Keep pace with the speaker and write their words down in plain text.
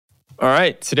All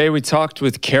right. Today we talked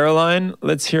with Caroline.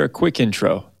 Let's hear a quick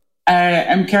intro.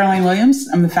 I'm Caroline Williams.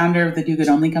 I'm the founder of the Do Good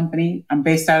Only Company. I'm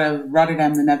based out of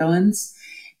Rotterdam, the Netherlands.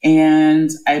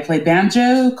 And I play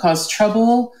banjo, cause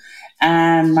trouble.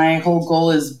 And my whole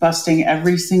goal is busting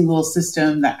every single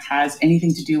system that has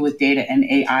anything to do with data and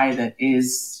AI that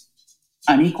is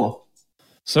unequal.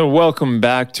 So welcome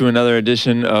back to another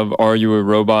edition of Are You a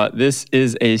Robot? This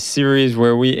is a series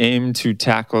where we aim to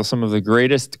tackle some of the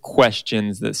greatest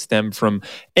questions that stem from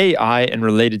AI and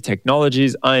related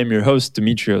technologies. I am your host,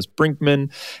 Demetrios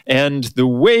Brinkman, and the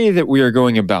way that we are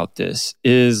going about this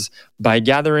is by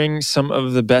gathering some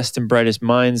of the best and brightest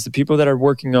minds, the people that are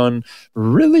working on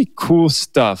really cool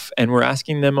stuff, and we're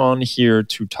asking them on here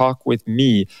to talk with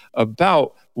me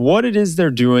about what it is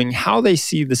they're doing, how they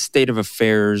see the state of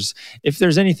affairs, if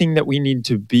there's anything that we need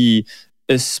to be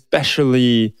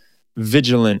especially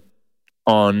vigilant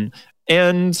on,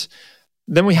 and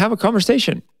then we have a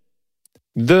conversation.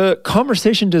 The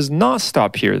conversation does not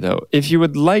stop here, though. If you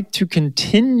would like to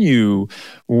continue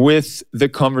with the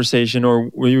conversation or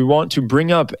you want to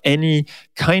bring up any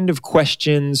kind of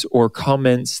questions or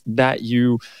comments that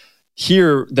you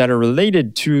here that are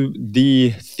related to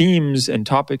the themes and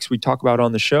topics we talk about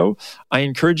on the show, I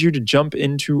encourage you to jump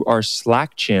into our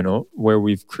Slack channel where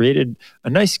we've created a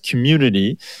nice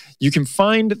community. You can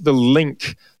find the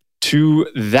link to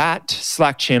that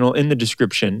Slack channel in the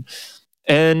description.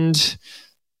 And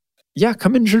yeah,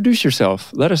 come introduce yourself.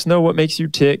 Let us know what makes you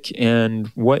tick and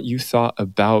what you thought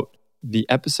about the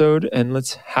episode, and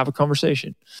let's have a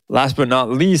conversation. Last but not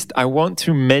least, I want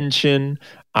to mention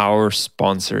our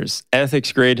sponsors.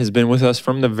 EthicsGrade has been with us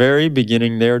from the very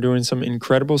beginning. They are doing some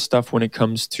incredible stuff when it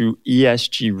comes to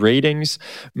ESG ratings.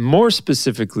 More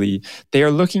specifically, they are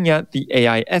looking at the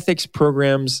AI ethics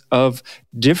programs of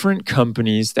different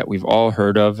companies that we've all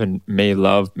heard of and may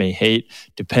love, may hate,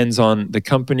 depends on the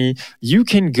company. You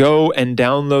can go and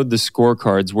download the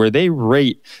scorecards where they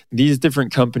rate these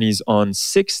different companies on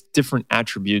 6 different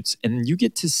attributes, and you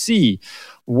get to see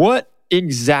what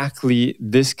exactly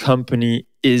this company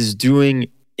is doing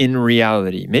in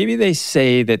reality. Maybe they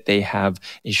say that they have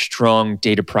a strong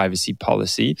data privacy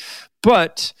policy,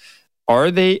 but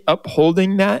are they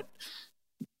upholding that?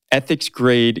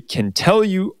 EthicsGrade can tell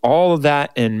you all of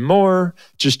that and more.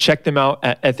 Just check them out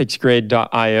at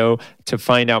ethicsgrade.io to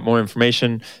find out more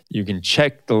information. You can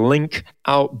check the link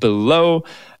out below.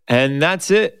 And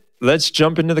that's it. Let's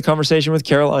jump into the conversation with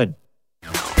Caroline.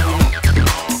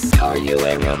 Are you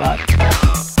a robot?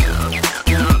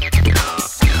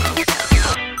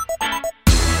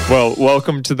 Well,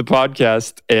 welcome to the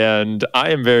podcast, and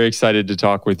I am very excited to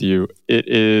talk with you. It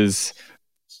is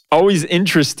always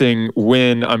interesting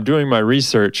when I'm doing my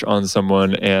research on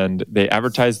someone and they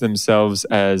advertise themselves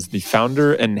as the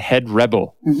founder and head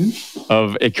rebel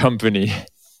of a company.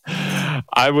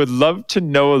 I would love to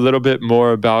know a little bit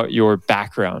more about your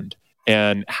background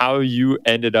and how you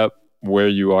ended up where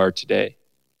you are today.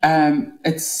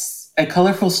 It's a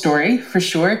colorful story for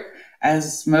sure,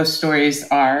 as most stories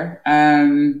are.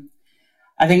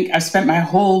 I think I've spent my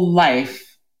whole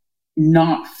life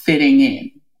not fitting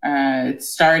in. It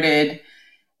started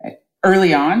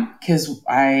early on because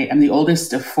I am the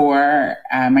oldest of 4.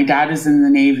 My dad is in the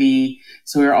Navy,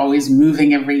 so we were always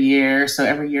moving every year. So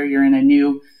every year you're in a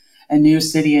new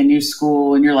city, a new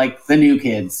school, and you're like the new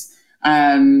kids.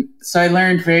 So I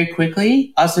learned very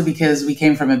quickly, also because we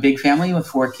came from a big family with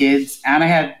 4 kids, and I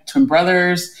had twin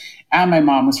brothers, and my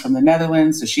mom was from the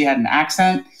Netherlands, so she had an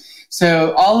accent.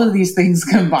 So all of these things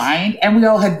combined, and we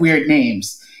all had weird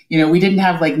names. You know, we didn't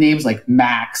have like names like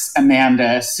Max,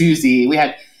 Amanda, Susie. We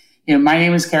had, my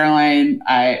name is Caroline.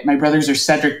 My brothers are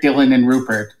Cedric, Dylan, and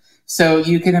Rupert. So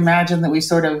you can imagine that we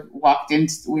sort of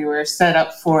we were set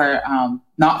up for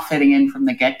not fitting in from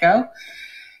the get-go.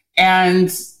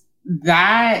 And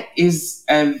that is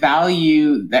a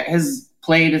value that has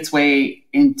played its way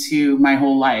into my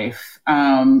whole life.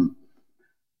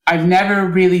 I've never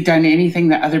really done anything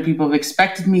that other people have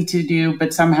expected me to do,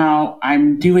 but somehow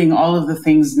I'm doing all of the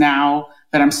things now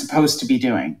that I'm supposed to be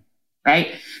doing,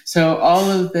 right? So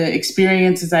all of the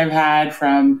experiences I've had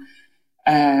from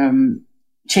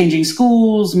changing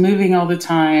schools, moving all the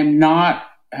time, not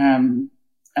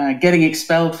getting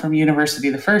expelled from university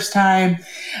the first time,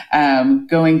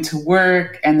 going to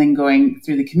work, and then going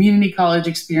through the community college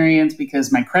experience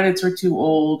because my credits were too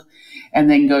old, and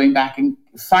then going back and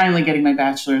finally getting my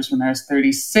bachelor's when I was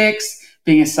 36,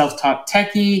 being a self-taught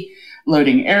techie,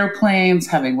 loading airplanes,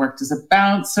 having worked as a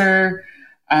bouncer,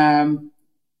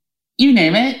 you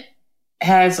name it,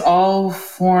 has all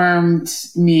formed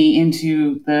me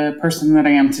into the person that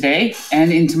I am today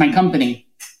and into my company.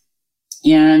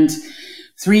 And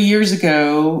 3 years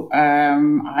ago,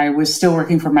 I was still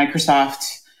working for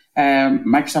Microsoft,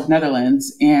 Microsoft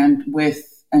Netherlands, and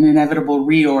with an inevitable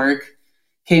reorg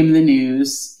came the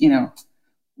news,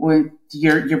 when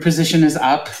your position is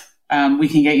up, we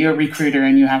can get you a recruiter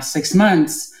and you have 6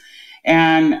 months.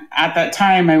 And at that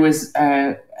time,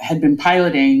 I had been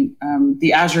piloting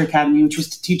the Azure Academy, which was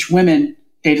to teach women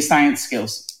data science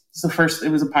skills. So first, it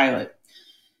was a pilot.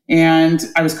 And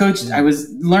I was coached, I was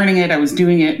learning it, I was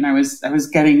doing it, and I was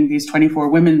getting these 24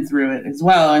 women through it as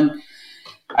well. And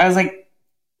I was like,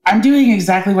 I'm doing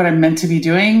exactly what I'm meant to be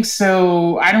doing,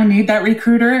 so I don't need that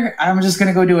recruiter. I'm just going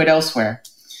to go do it elsewhere.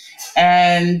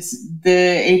 And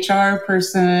the HR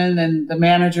person and the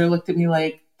manager looked at me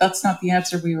like, that's not the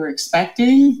answer we were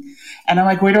expecting. And I'm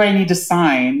like, where do I need to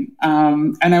sign?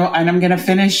 And I'm going to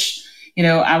finish,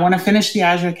 I want to finish the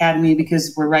Azure Academy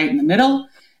because we're right in the middle.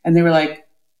 And they were like,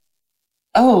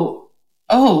 oh,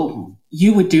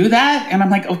 you would do that? And I'm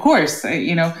like, of course,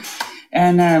 and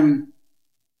then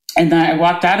I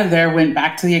walked out of there, went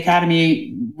back to the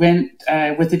academy, went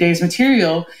with the day's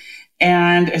material.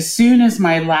 And as soon as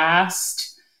my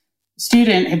last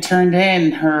student had turned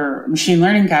in her machine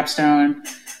learning capstone,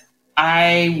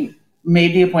 I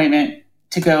made the appointment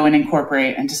to go and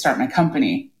incorporate and to start my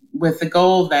company with the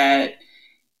goal that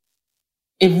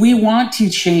if we want to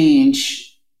change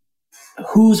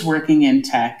who's working in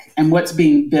tech and what's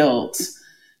being built,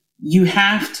 you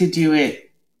have to do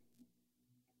it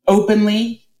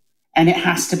openly and it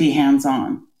has to be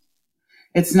hands-on.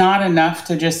 It's not enough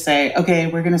to just say, okay,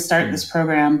 we're going to start this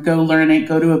program, go learn it,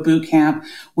 go to a boot camp.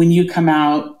 When you come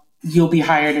out, you'll be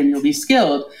hired and you'll be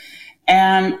skilled.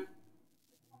 And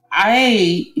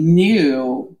I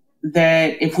knew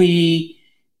that if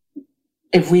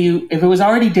it was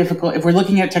already difficult, if we're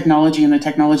looking at technology and the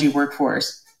technology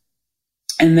workforce,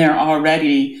 and they're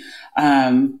already,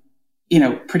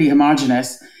 pretty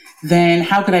homogenous, then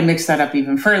how could I mix that up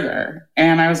even further?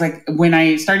 And I was like, when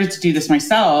I started to do this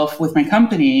myself with my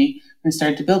company and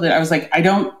started to build it, I was like,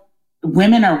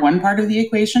 women are one part of the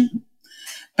equation,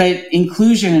 but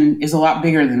inclusion is a lot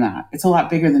bigger than that. It's a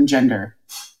lot bigger than gender.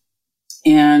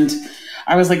 And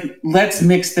I was like, let's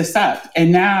mix this up.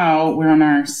 And now we're on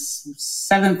our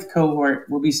 7th cohort,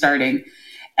 we'll be starting.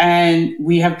 And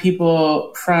we have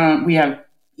people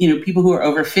people who are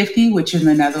over 50, which in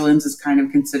the Netherlands is kind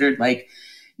of considered like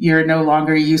you're no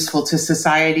longer useful to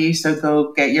society. So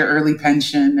go get your early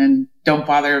pension and don't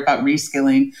bother about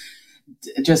reskilling.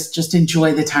 Just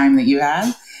enjoy the time that you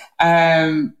have.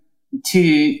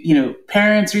 To,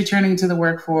 parents returning to the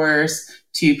workforce,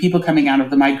 to people coming out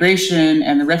of the migration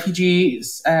and the refugee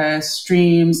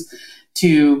streams,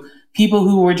 to people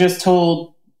who were just told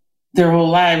their whole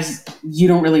lives, you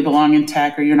don't really belong in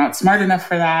tech or you're not smart enough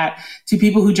for that, to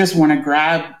people who just want to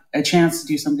grab a chance to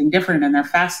do something different and they're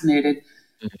fascinated,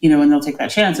 and they'll take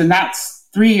that chance. And that's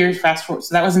 3 years fast forward.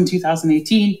 So that was in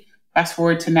 2018, fast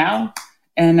forward to now.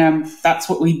 And that's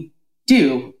what we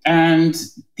do. And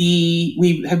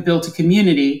we have built a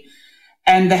community.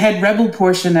 And the head rebel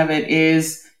portion of it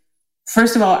is,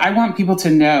 first of all, I want people to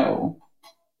know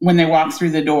when they walk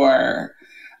through the door,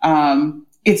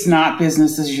 it's not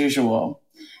business as usual.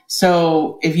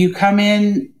 So if you come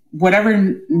in,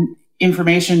 whatever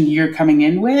information you're coming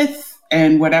in with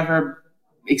and whatever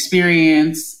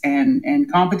experience and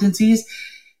competencies,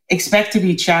 expect to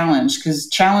be challenged, because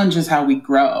challenge is how we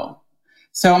grow.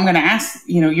 So I'm going to ask,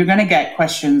 you're going to get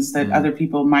questions that other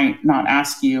people might not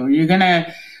ask you. You're going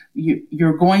to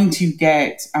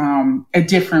get a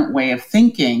different way of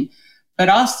thinking, but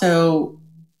also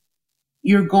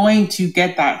you're going to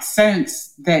get that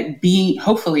sense that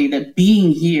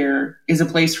being here is a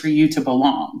place for you to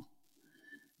belong,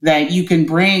 that you can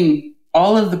bring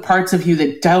all of the parts of you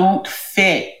that don't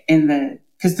fit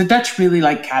because the Dutch really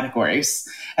like categories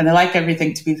and they like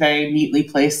everything to be very neatly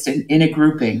placed in a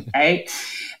grouping, right?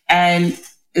 And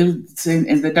it's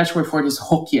in the Dutch word for it is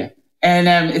hokje.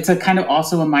 And it's a kind of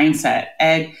also a mindset.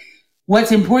 And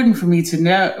what's important for you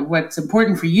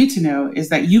to know is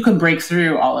that you can break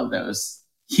through all of those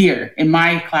here in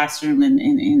my classroom and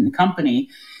in the company.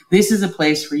 This is a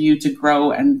place for you to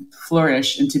grow and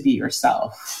flourish and to be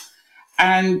yourself.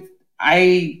 And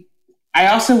I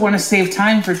also want to save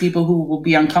time for people who will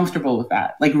be uncomfortable with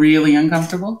that, like really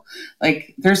uncomfortable.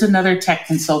 Like there's another tech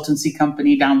consultancy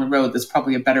company down the road that's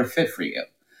probably a better fit for you.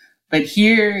 But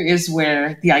here is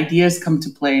where the ideas come to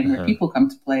play and where people come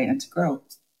to play and to grow.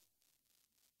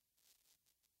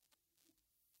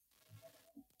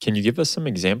 Can you give us some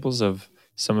examples of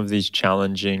some of these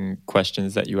challenging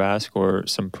questions that you ask or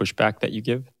some pushback that you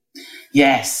give?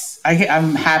 Yes,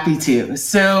 I'm happy to.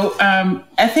 So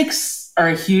ethics are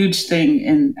a huge thing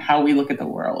in how we look at the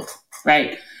world.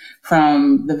 right?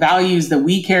 From the values that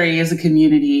we carry as a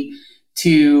community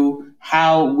to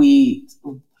how we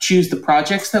choose the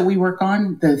projects that we work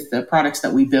on, the products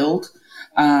that we build,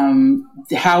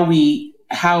 how we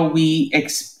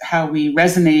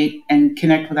resonate and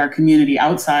connect with our community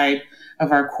outside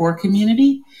of our core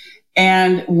community.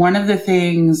 And one of the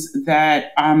things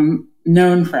that I'm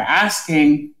known for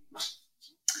asking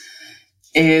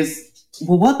is,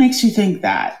 well, what makes you think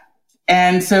that?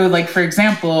 And so, like, for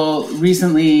example,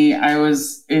 recently I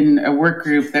was in a work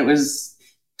group that was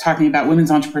talking about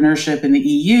women's entrepreneurship in the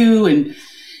EU and,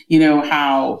 you know,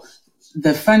 how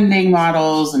the funding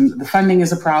models and the funding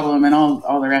is a problem and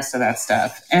all the rest of that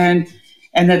stuff. And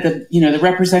that the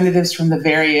representatives from the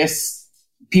various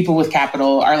people with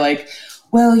capital are like,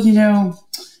 well,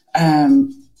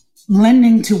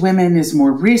 lending to women is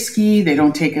more risky. They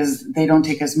don't take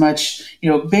as much,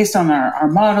 based on our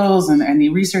models and the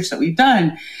research that we've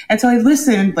done. And so I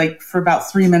listened like for about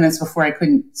 3 minutes before I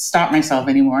couldn't stop myself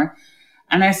anymore.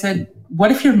 And I said,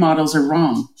 what if your models are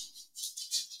wrong?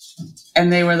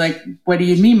 And they were like, what do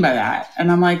you mean by that?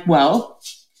 And I'm like, well,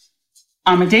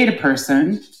 I'm a data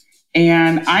person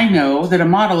and I know that a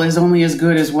model is only as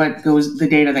good as the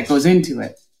data that goes into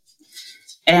it.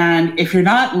 And if you're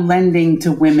not lending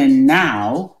to women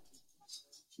now,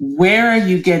 where are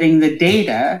you getting the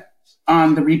data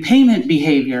on the repayment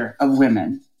behavior of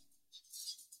women?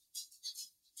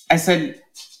 I said,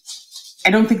 I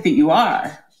don't think that you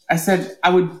are. I said, I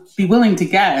would be willing to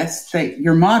guess that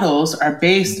your models are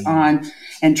based on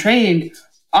and trained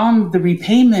on the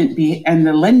repayment and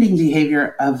the lending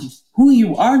behavior of who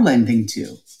you are lending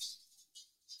to.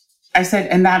 I said,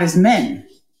 and that is men.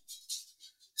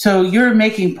 So you're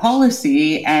making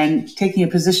policy and taking a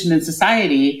position in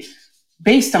society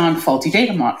based on faulty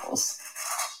data models.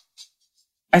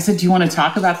 I said, do you want to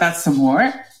talk about that some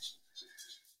more?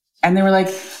 And they were like,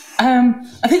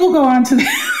 I think we'll go on to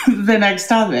the next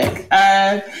topic.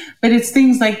 But it's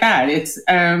things like that. It's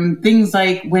things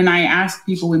like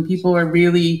when people are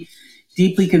really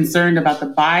deeply concerned about the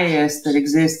bias that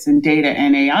exists in data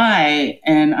and AI,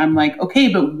 and I'm like,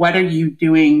 okay, but what are you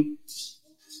doing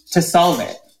to solve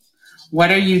it? What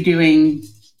are you doing?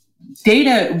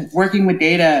 Working with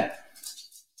data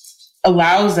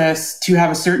allows us to have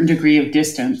a certain degree of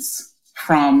distance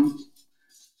from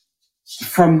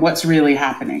what's really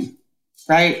happening,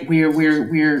 right?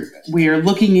 We're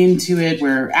looking into it.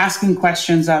 We're asking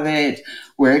questions of it.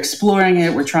 We're exploring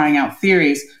it. We're trying out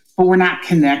theories, but we're not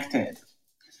connected.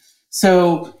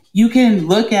 So you can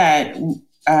look at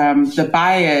the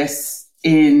bias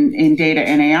in data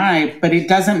and AI, but it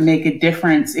doesn't make a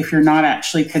difference if you're not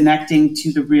actually connecting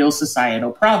to the real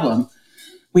societal problem.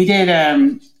 We did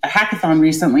a hackathon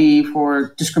recently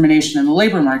for discrimination in the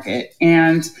labor market,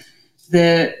 and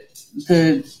the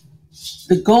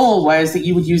goal was that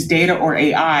you would use data or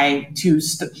AI to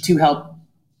help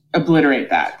obliterate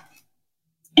that.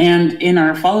 And in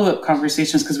our follow-up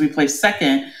conversations, because we placed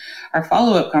second, our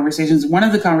follow-up conversations, one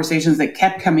of the conversations that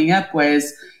kept coming up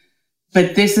was,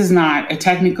 but this is not a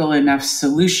technical enough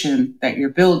solution that you're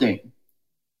building.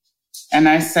 And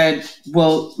I said,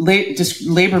 well,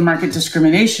 labor market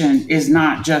discrimination is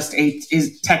not just a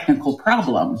technical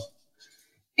problem.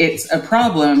 It's a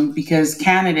problem because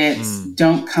candidates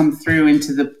don't come through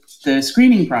into the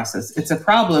screening process. It's a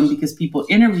problem because people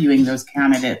interviewing those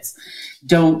candidates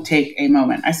don't take a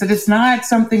moment. I said, it's not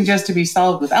something just to be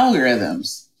solved with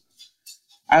algorithms.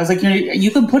 I was like,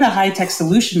 you can put a high-tech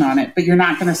solution on it, but you're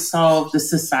not going to solve the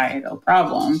societal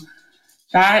problem.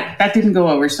 That didn't go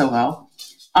over so well.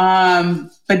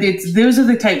 But those are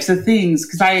the types of things,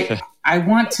 because I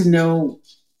want to know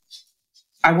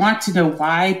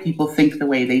why people think the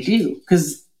way they do,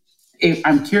 because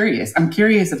I'm curious. I'm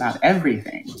curious about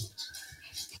everything.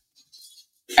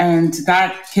 And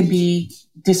that can be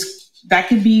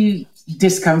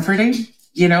discomforting,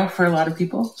 for a lot of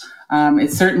people.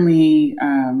 It's certainly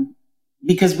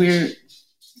because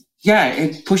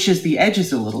it pushes the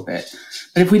edges a little bit.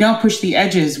 But if we don't push the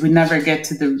edges, we never get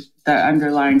to the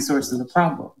underlying source of the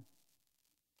problem.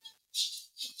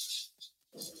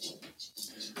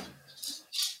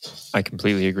 I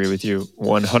completely agree with you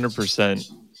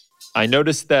 100%. I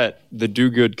noticed that the Do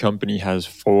Good Company has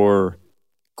 4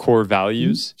 core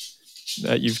values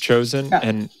that you've chosen. Yeah.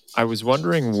 And I was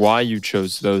wondering why you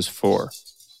chose those 4.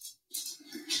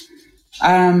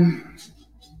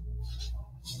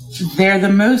 They're the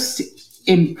most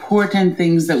important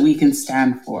things that we can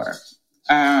stand for.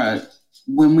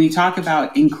 When we talk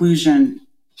about inclusion,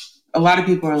 a lot of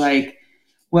people are like,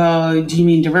 well, do you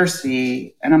mean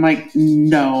diversity? And I'm like,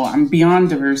 no, I'm beyond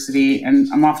diversity and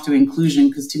I'm off to inclusion,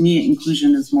 because to me,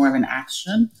 inclusion is more of an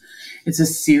action. It's a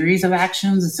series of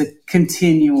actions. It's a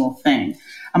continual thing.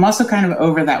 I'm also kind of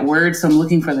over that word, so I'm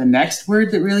looking for the next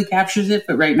word that really captures it.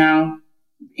 But right now,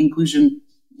 inclusion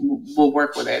will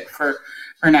work with it for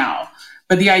now.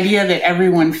 But the idea that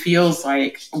everyone feels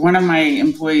like, one of my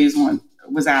employees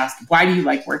was asked, why do you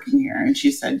like working here? And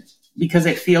she said, because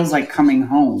it feels like coming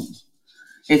home.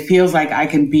 It feels like I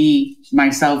can be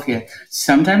myself here.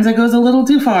 Sometimes it goes a little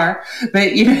too far, but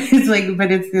it's like,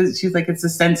 she's like, it's a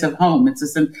sense of home. It's a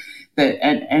sense that,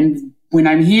 and when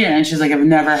I'm here, and she's like, I've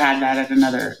never had that at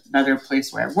another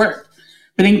place where I've worked.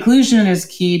 But inclusion is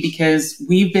key because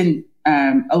we've been,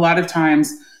 a lot of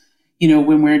times,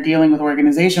 when we're dealing with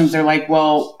organizations, they're like,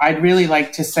 well, I'd really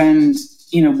like to send,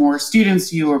 more students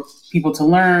to you or people to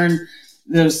learn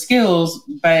those skills,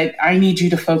 but I need you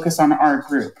to focus on our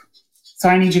group. So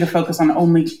I need you to focus on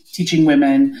only teaching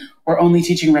women or only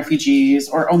teaching refugees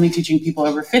or only teaching people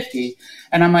over 50.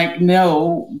 And I'm like,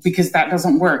 no, because that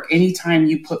doesn't work. Anytime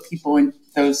you put people in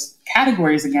those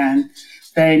categories again,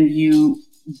 then you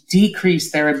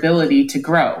decrease their ability to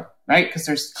grow, right? Because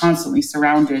they're constantly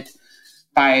surrounded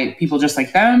by people just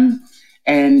like them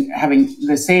and having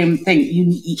the same thing.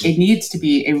 It needs to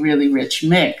be a really rich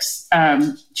mix.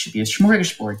 It should be a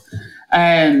smorgasbord.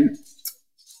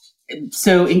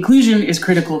 So inclusion is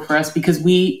critical for us because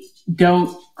we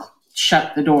don't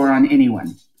shut the door on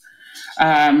anyone.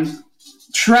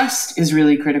 Trust is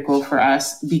really critical for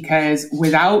us because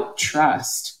without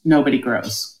trust, nobody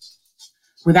grows.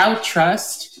 Without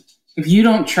trust, if you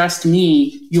don't trust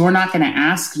me, you're not going to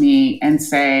ask me and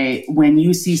say, when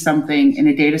you see something in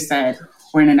a data set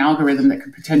or in an algorithm that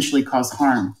could potentially cause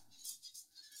harm,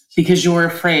 because you're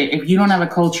afraid. If you don't have a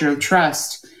culture of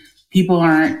trust, people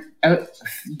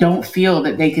don't feel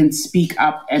that they can speak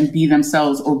up and be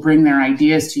themselves or bring their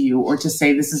ideas to you or to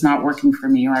say, this is not working for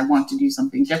me or I want to do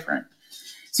something different.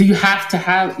 So you have to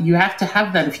have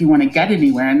that if you want to get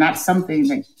anywhere. And that's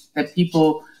something that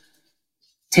people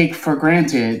take for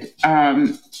granted.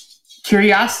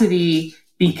 Curiosity,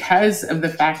 because of the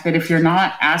fact that if you're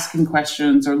not asking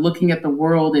questions or looking at the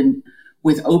world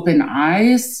with open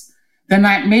eyes, then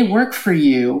that may work for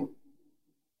you,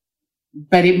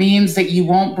 but it means that you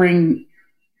won't bring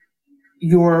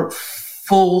your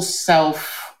full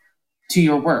self to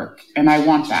your work. And I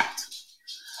want that.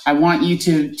 I want you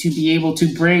to be able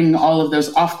to bring all of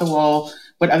those off the wall,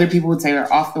 what other people would say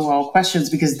are off the wall questions,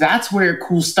 because that's where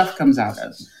cool stuff comes out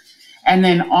of. And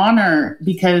then honor,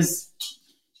 because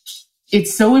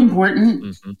it's so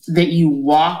important that you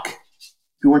walk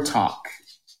your talk.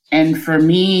 And for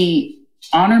me,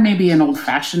 honor may be an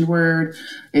old-fashioned word.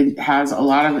 It has a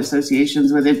lot of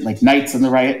associations with it, like knights on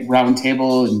the round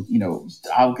table, and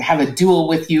I'll have a duel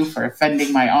with you for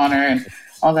offending my honor and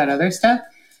all that other stuff.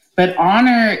 But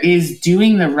honor is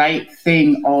doing the right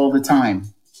thing all the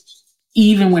time,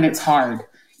 even when it's hard,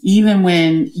 even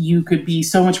when you could be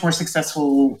so much more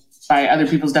successful by other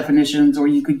people's definitions, or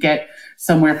you could get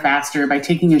somewhere faster by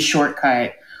taking a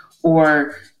shortcut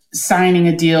or signing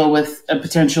a deal with a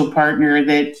potential partner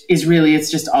that is really, it's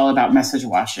just all about message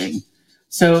washing.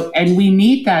 So, and we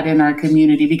need that in our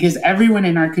community because everyone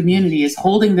in our community is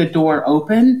holding the door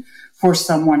open for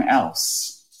someone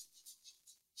else.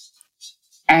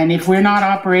 And if we're not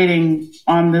operating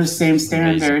on those same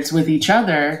standards with each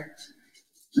other,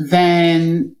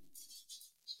 then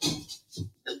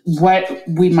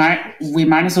we might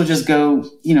as well just go,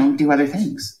 do other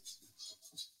things.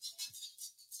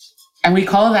 And we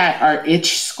call that our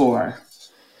itch score.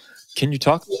 Can you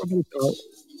talk a little bit about...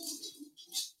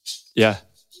 Yeah.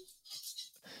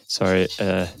 Sorry.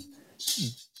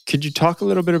 Could you talk a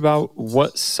little bit about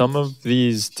what some of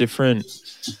these different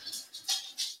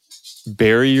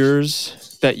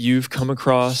barriers that you've come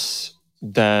across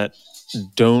that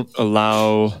don't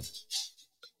allow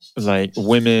like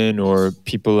women or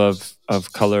people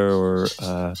of color or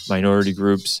minority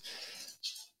groups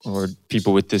or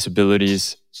people with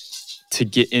disabilities to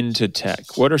get into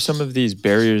tech? What are some of these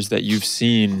barriers that you've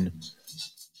seen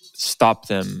stop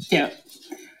them? Yeah.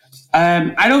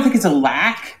 I don't think it's a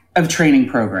lack of training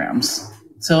programs.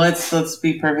 So let's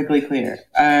be perfectly clear.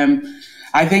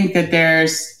 I think that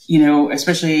there's,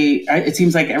 especially, it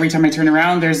seems like every time I turn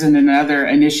around, there's another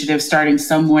initiative starting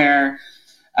somewhere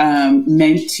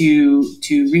meant to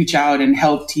reach out and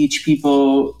help teach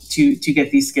people to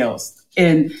get these skills.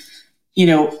 And,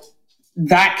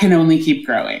 that can only keep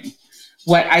growing.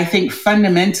 What I think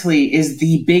fundamentally is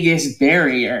the biggest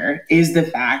barrier is the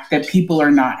fact that people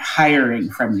are not hiring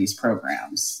from these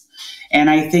programs. And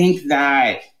I think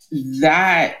that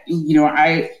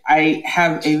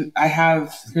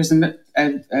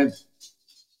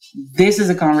this is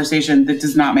a conversation that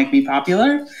does not make me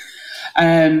popular.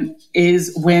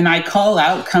 is when I call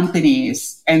out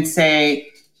companies and say,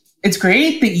 it's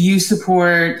great that you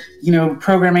support,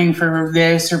 programming for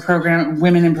this or program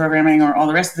women in programming or all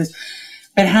the rest of this.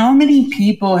 But how many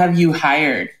people have you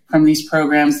hired from these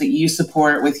programs that you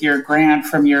support with your grant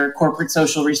from your corporate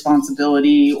social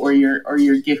responsibility or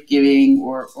your gift giving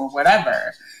or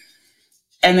whatever?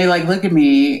 And they look at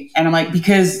me and I'm like,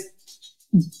 because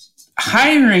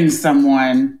hiring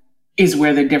someone is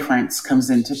where the difference comes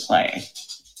into play.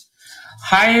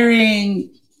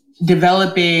 Hiring,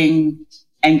 developing,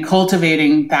 and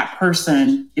cultivating that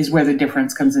person is where the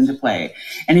difference comes into play.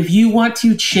 And if you want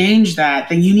to change that,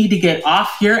 then you need to get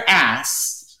off your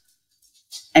ass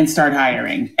and start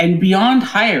hiring. And beyond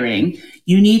hiring,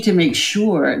 you need to make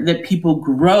sure that people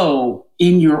grow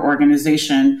in your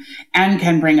organization and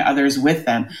can bring others with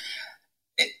them.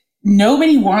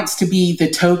 Nobody wants to be the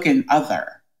token other.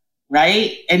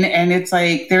 Right. And it's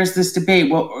there's this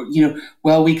debate.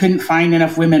 Well, we couldn't find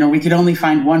enough women, or we could only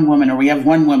find one woman, or we have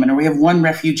one woman, or we have one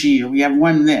refugee, or we have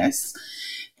one this.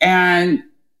 And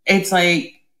it's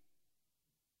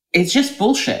it's just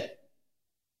bullshit.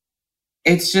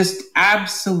 It's just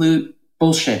absolute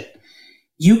bullshit.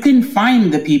 You can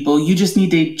find the people. You just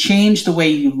need to change the way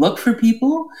you look for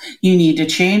people. You need to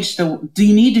change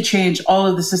all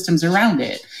of the systems around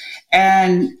it.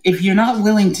 And if you're not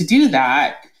willing to do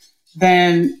that,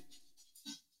 then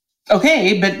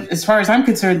okay, but as far as I'm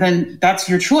concerned, then that's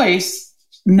your choice.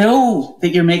 Know that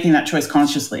you're making that choice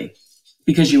consciously,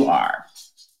 because you are.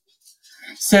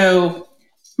 So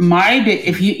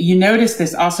if you notice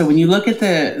this also, when you look at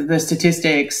the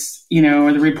statistics,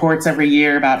 or the reports every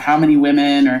year about how many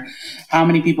women or how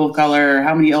many people of color, or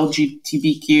how many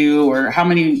LGBTQ, or how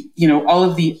many, all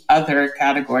of the other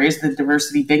categories, the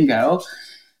diversity bingo,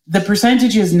 the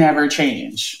percentages never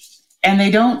change. And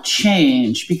they don't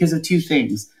change because of two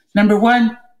things. Number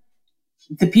one,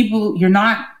 you're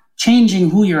not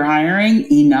changing who you're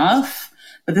hiring enough.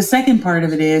 But the second part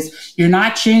of it is you're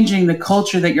not changing the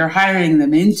culture that you're hiring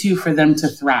them into for them to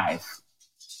thrive.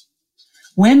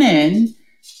 Women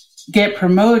get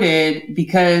promoted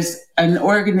because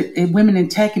women in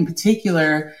tech in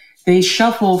particular, they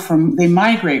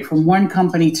migrate from one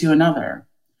company to another,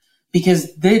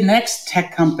 because the next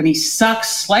tech company sucks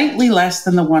slightly less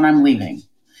than the one I'm leaving.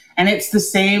 And it's the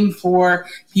same for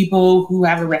people who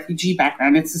have a refugee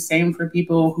background. It's the same for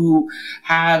people who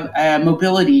have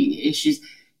mobility issues.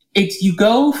 You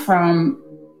go from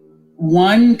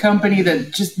one company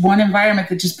one environment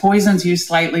that just poisons you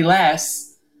slightly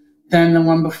less than the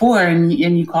one before, and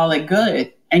you call it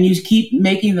good. And you keep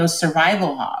making those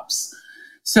survival hops.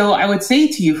 So I would say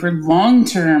to you, for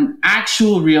long-term,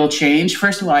 actual real change,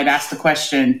 first of all, I'd ask the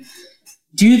question,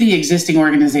 do the existing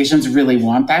organizations really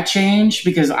want that change?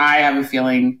 Because I have a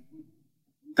feeling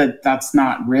that that's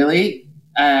not really.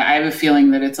 I have a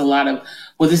feeling that it's a lot of,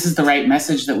 well, this is the right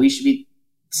message that we should be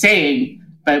saying.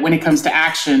 But when it comes to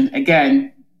action,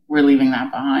 again, we're leaving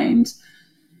that behind.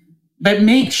 But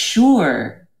make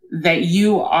sure that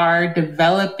you are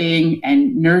developing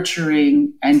and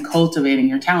nurturing and cultivating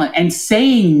your talent and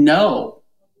saying no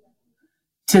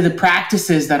to the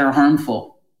practices that are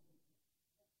harmful.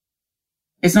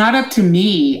 It's not up to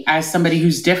me as somebody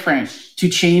who's different to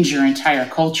change your entire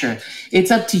culture.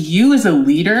 It's up to you as a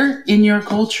leader in your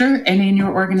culture and in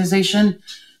your organization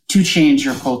to change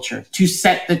your culture, to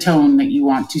set the tone that you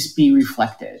want to be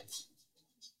reflected.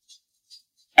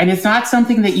 And it's not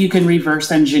something that you can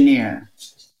reverse engineer.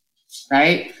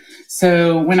 Right?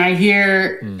 So when I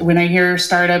hear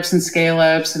startups and scale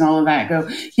ups and all of that go,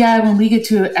 yeah, when we get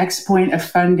to X point of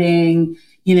funding,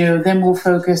 then we'll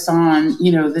focus on,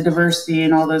 the diversity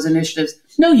and all those initiatives.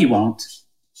 No, you won't.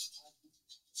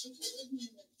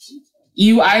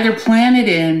 You either plan it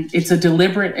in, it's a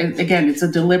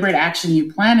deliberate action.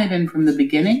 You plan it in from the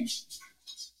beginning,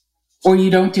 or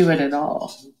you don't do it at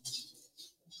all.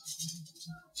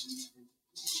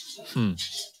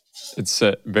 It's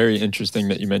very interesting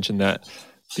that you mentioned that,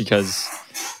 because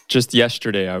just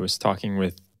yesterday I was talking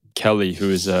with Kelly, who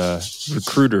is a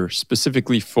recruiter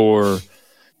specifically for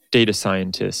data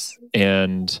scientists.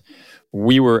 And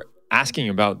we were asking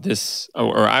about this,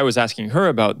 or I was asking her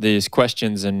about these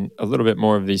questions and a little bit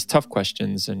more of these tough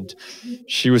questions. And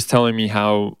she was telling me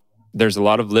how there's a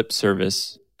lot of lip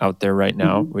service out there right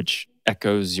now, which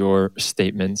echoes your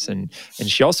statements. And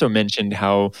she also mentioned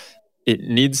how it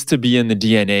needs to be in the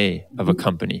DNA of a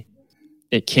company.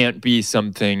 It can't be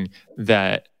something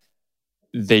that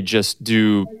they just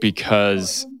do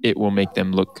because it will make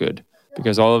them look good.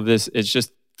 Because all of this is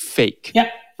just fake,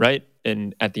 right?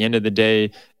 And at the end of the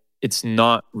day, it's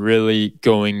not really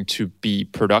going to be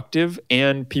productive,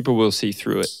 and people will see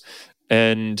through it.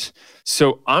 And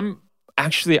so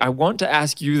I want to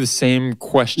ask you the same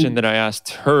question that I asked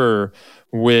her,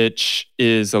 which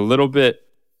is a little bit,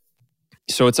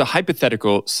 so it's a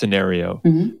hypothetical scenario.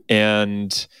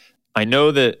 And I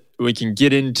know that we can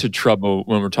get into trouble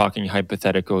when we're talking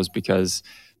hypotheticals because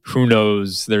who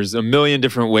knows, there's a million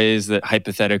different ways that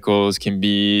hypotheticals can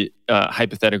be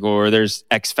hypothetical, or there's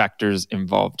X factors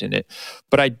involved in it.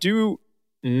 But I do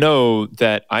know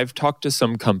that I've talked to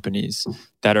some companies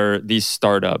that are these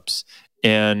startups,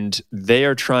 and they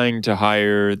are trying to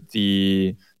hire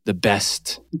the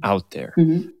best out there.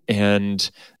 And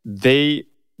they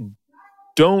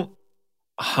don't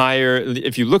hire,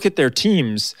 if you look at their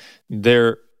teams,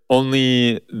 they're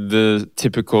only the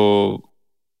typical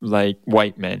like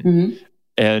white men.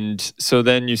 And so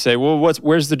then you say, well,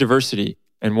 where's the diversity?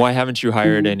 And why haven't you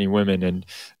hired any women? And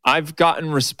I've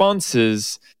gotten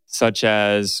responses such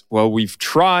as, well, we've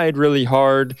tried really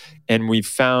hard and we've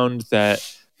found that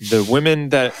the women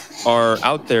that are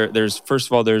out there, there's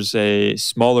a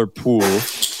smaller pool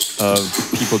of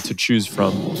people to choose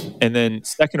from. And then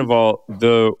second of all,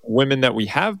 the women that we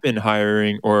have been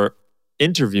hiring or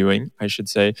interviewing, I should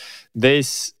say,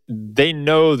 they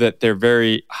know that they're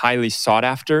very highly sought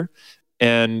after.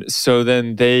 And so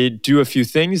then they do a few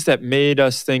things that made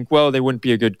us think, well, they wouldn't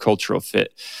be a good cultural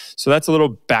fit. So that's a little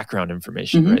background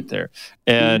information right there.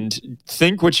 And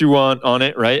think what you want on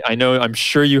it, right? I'm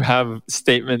sure you have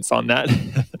statements on that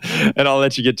and I'll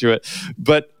let you get to it.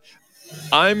 But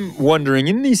I'm wondering,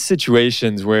 in these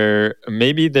situations where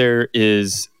maybe there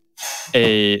is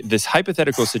this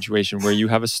hypothetical situation where you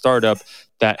have a startup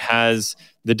that has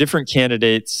the different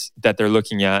candidates that they're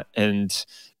looking at, and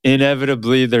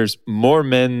inevitably there's more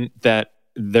men that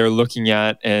they're looking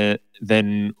at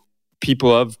than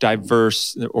people of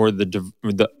diverse, or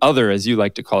the other, as you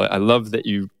like to call it. I love that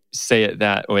you say it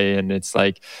that way, and it's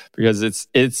like, because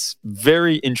it's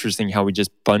very interesting how we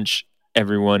just bunch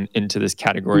everyone into this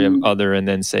category of other and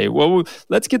then say, well,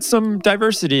 let's get some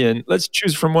diversity and let's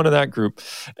choose from one of that group.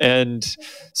 And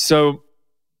so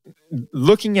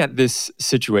looking at this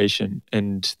situation,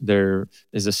 and there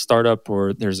is a startup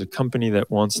or there's a company that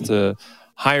wants to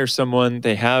hire someone,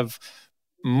 they have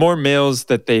more males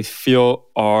that they feel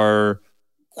are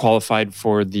qualified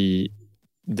for the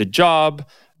job,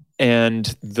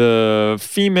 and the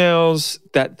females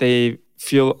that they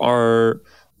feel are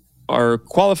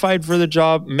qualified for the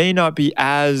job may not be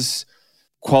as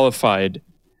qualified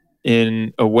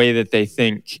in a way that they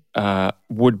think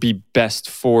would be best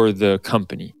for the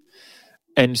company.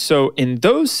 And so in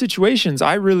those situations,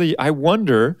 I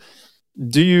wonder,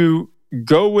 do you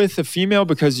go with a female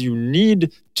because you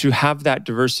need to have that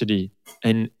diversity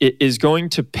and it is going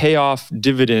to pay off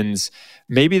dividends?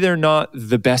 Maybe they're not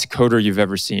the best coder you've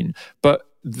ever seen, but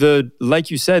like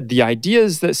you said, the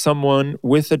ideas that someone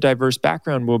with a diverse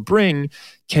background will bring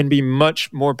can be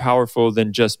much more powerful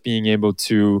than just being able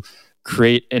to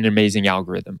create an amazing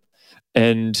algorithm.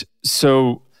 And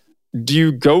so do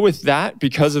you go with that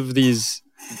because of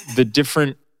the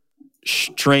different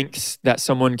strengths that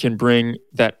someone can bring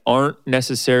that aren't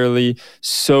necessarily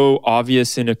so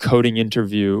obvious in a coding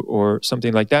interview or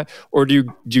something like that? Or do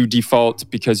you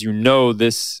default because you know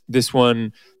this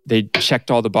one, they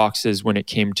checked all the boxes when it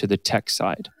came to the tech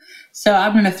side? So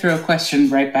I'm going to throw a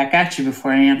question right back at you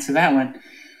before I answer that one.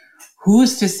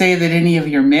 Who's to say that any of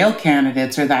your male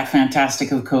candidates are that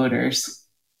fantastic of coders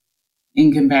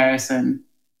in comparison?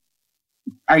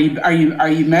 Are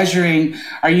you measuring?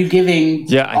 Are you giving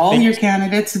your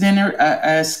candidates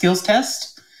a skills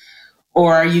test,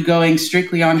 or are you going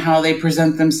strictly on how they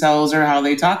present themselves or how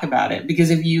they talk about it? Because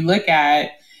if you look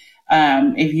at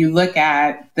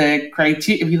the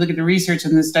research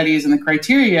and the studies and the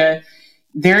criteria,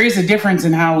 there is a difference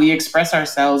in how we express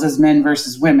ourselves as men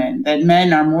versus women. That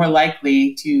men are more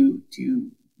likely to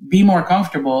be more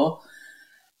comfortable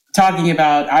talking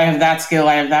about, I have that skill,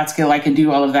 I can do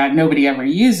all of that. Nobody ever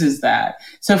uses that.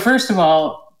 So first of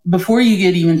all, before you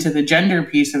get even to the gender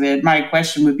piece of it, my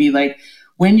question would be like,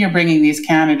 when you're bringing these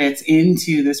candidates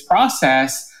into this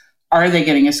process, are they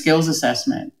getting a skills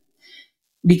assessment?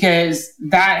 Because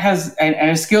that has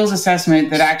a skills assessment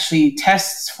that actually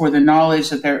tests for the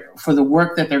knowledge for the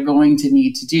work that they're going to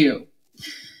need to do.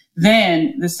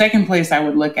 Then the second place I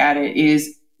would look at it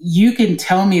is, you can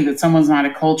tell me that someone's not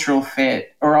a cultural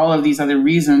fit or all of these other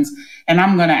reasons, and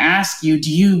I'm going to ask you,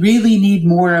 do you really need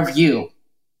more of you?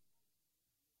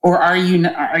 Or are you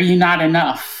not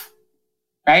enough?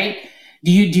 Right?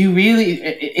 Do you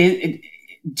really,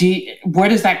 where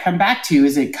does that come back to?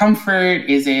 Is it comfort?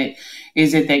 Is it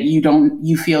that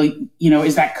you feel,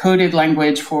 is that coded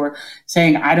language for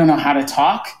saying, I don't know how to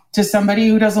talk? to somebody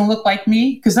who doesn't look like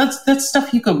me? Because that's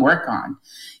stuff you could work on.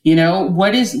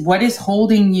 What is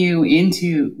holding you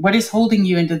into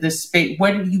this space?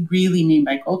 What do you really mean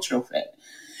by cultural fit?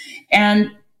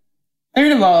 And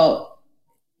third of all,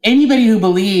 anybody who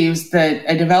believes that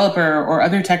a developer or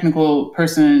other technical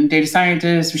person, data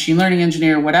scientist, machine learning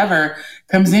engineer, whatever,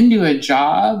 comes into a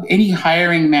job, any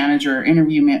hiring manager,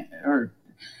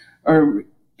 or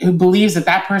who believes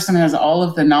that person has all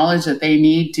of the knowledge that they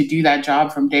need to do that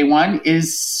job from day one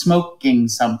is smoking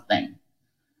something.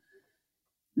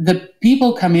 The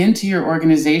people come into your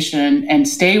organization and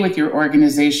stay with your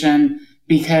organization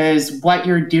because what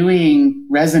you're doing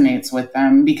resonates with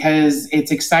them, because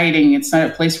it's exciting. It's not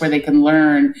a place where they can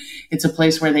learn. It's a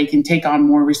place where they can take on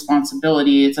more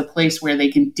responsibility. It's a place where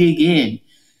they can dig in.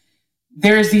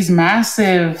 There's these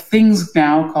massive things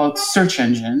now called search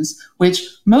engines, which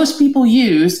most people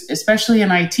use, especially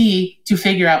in IT, to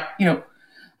figure out,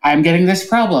 I'm getting this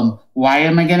problem. Why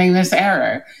am I getting this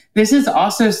error? This is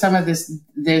also some of this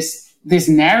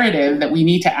narrative that we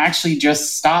need to actually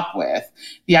just stop with.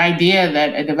 The idea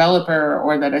that a developer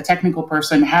or that a technical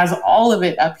person has all of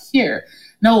it up here.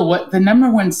 No, what the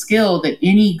number one skill that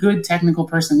any good technical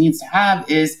person needs to have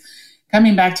is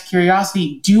coming back to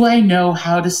curiosity. Do I know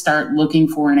how to start looking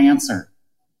for an answer?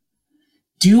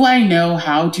 Do I know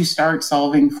how to start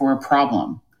solving for a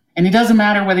problem? And it doesn't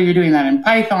matter whether you're doing that in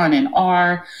Python, in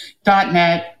R,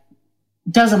 .NET,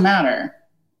 doesn't matter.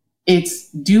 It's,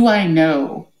 do I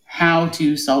know how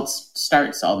to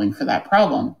start solving for that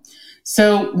problem?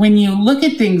 So when you look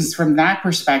at things from that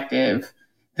perspective,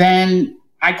 then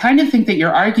I kind of think that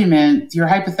your argument, your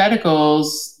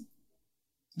hypotheticals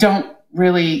don't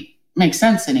really make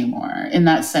sense anymore in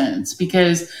that sense,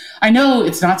 because I know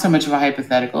it's not so much of a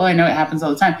hypothetical. I know it happens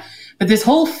all the time. But this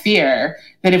whole fear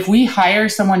that if we hire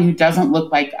someone who doesn't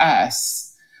look like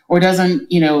us or doesn't,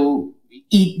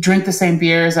 drink the same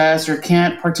beer as us or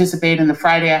can't participate in the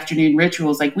Friday afternoon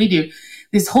rituals like we do,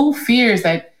 this whole fear is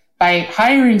that by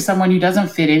hiring someone who doesn't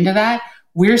fit into that,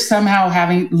 we're somehow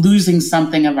losing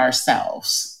something of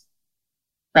ourselves,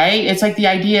 right? It's like the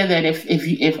idea that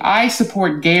if I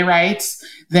support gay rights,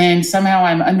 then somehow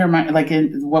I'm undermining, like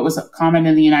what was common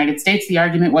in the United States, the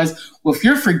argument was, well, if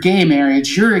you're for gay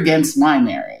marriage, you're against my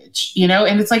marriage,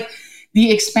 and it's like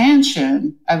the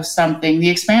expansion of something, the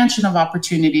expansion of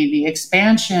opportunity, the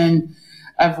expansion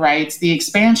of rights, the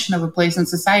expansion of a place in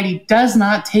society does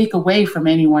not take away from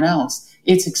anyone else.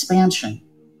 It's expansion.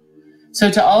 So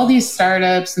to all these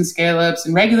startups and scale-ups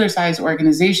and regular size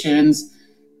organizations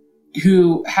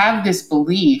who have this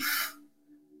belief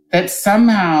that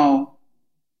somehow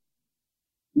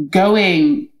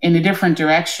going in a different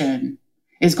direction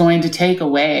is going to take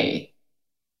away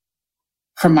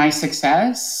from my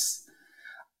success,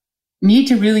 need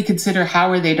to really consider how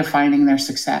are they defining their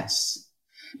success.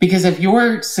 Because if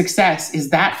your success is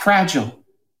that fragile,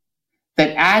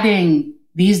 that adding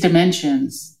these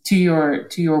dimensions to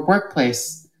your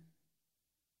workplace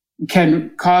can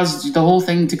cause the whole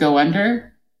thing to go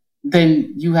under,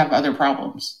 then you have other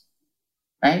problems,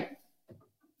 right?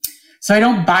 So I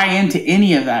don't buy into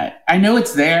any of that. I know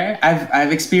it's there.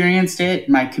 I've experienced it.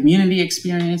 My community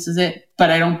experiences it,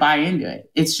 but I don't buy into it.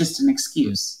 It's just an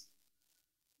excuse.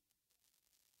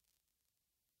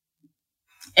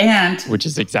 And which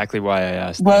is exactly why I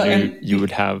asked. Well, you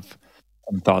would have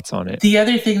some thoughts on it. The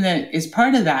other thing that is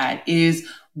part of that is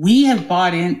we have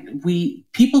bought in.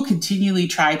 People continually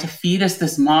try to feed us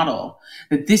this model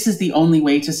that this is the only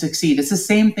way to succeed. It's the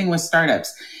same thing with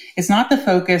startups. It's not the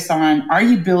focus on, are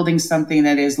you building something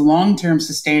that is long-term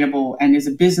sustainable and is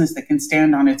a business that can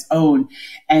stand on its own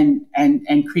and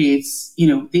creates,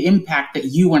 the impact that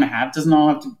you want to have. It doesn't all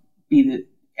have to be that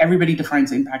everybody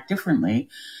defines impact differently.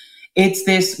 It's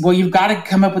this, well, you've got to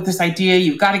come up with this idea.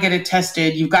 You've got to get it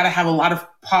tested. You've got to have a lot of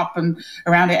pop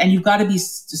around it. And you've got to be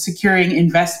securing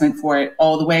investment for it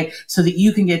all the way so that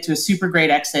you can get to a super great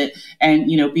exit and,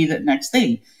 be the next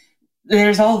thing.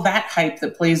 There's all that hype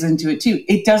that plays into it too.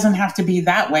 It doesn't have to be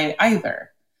that way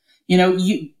either.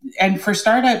 And for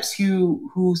startups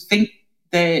who think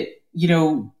that,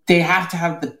 they have to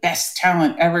have the best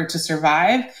talent ever to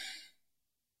survive,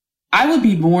 I would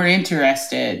be more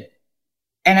interested.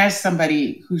 And as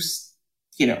somebody who's,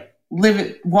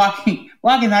 walking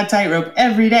that tightrope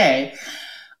every day,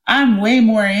 I'm way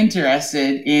more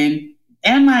interested in,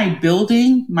 am I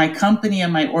building my company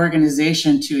and my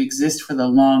organization to exist for the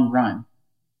long run?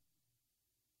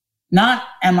 Not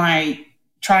am I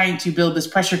trying to build this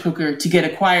pressure cooker to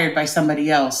get acquired by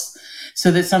somebody else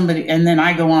and then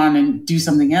I go on and do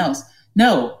something else.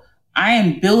 No, I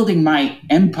am building my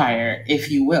empire, if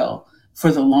you will,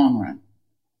 for the long run.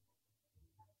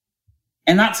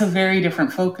 And that's a very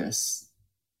different focus.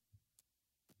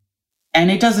 And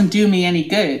it doesn't do me any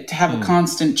good to have a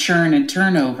constant churn and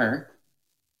turnover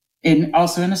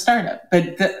also in a startup.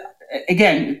 But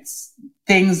again,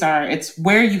 it's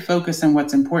where you focus and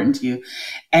what's important to you.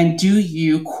 And do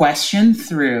you question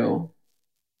through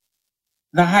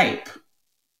the hype?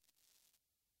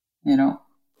 You know?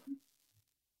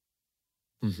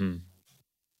 Mm-hmm.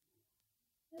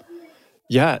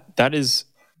 Yeah, that is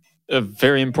a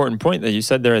very important point that you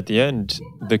said there at the end,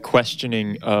 the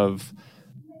questioning of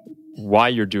why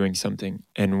you're doing something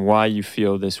and why you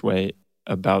feel this way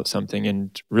about something,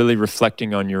 and really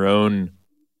reflecting on your own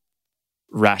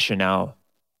rationale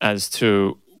as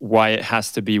to why it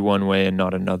has to be one way and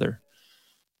not another.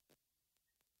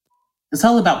 It's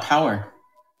all about power.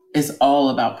 It's all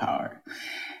about power.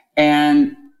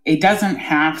 And it doesn't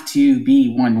have to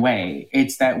be one way.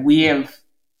 It's that we have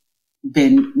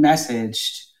been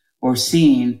messaged or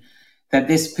seen that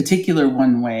this particular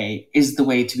one way is the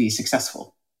way to be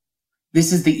successful.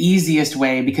 This is the easiest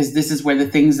way because this is where the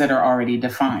things that are already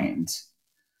defined.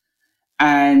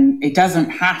 And it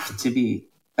doesn't have to be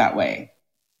that way.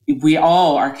 We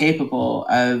all are capable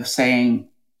of saying,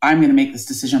 I'm going to make this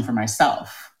decision for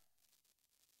myself.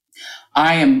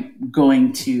 I am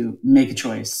going to make a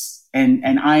choice.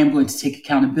 And I am going to take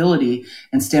accountability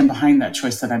and stand behind that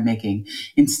choice that I'm making,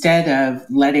 instead of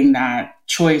letting that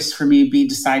choice for me be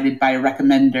decided by a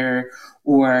recommender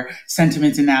or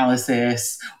sentiment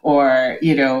analysis or,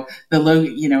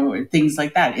 things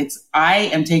like that. I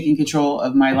am taking control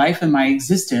of my life and my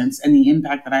existence and the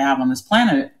impact that I have on this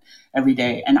planet every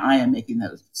day. And I am making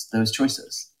those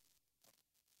choices.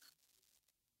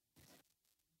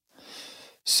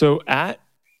 So at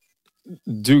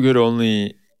Do Good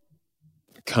Only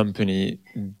company,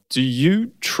 do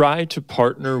you try to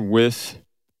partner with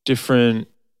different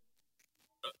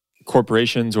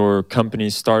corporations or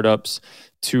companies, startups,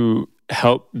 to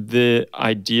help the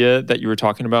idea that you were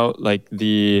talking about, like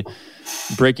the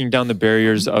breaking down the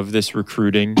barriers of this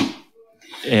recruiting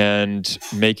and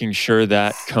making sure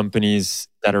that companies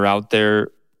that are out there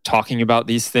talking about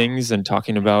these things and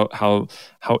talking about how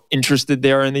interested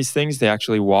they are in these things, they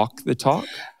actually walk the talk?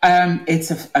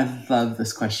 I love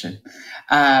this question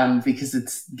because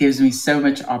it gives me so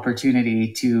much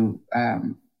opportunity to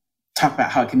talk about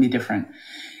how it can be different.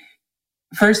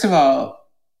 First of all,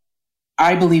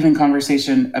 I believe in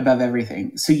conversation above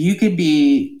everything. So you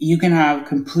can have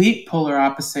complete polar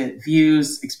opposite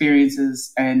views,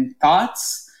 experiences, and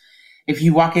thoughts. If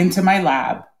you walk into my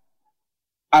lab,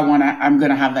 I'm going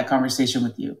to have that conversation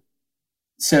with you.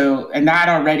 So, and that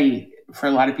already for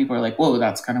a lot of people are like, whoa,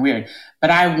 that's kind of weird.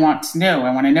 But I want to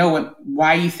know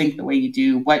why you think the way you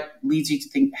do, what leads you to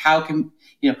think,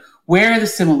 where are the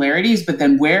similarities, but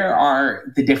then where are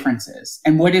the differences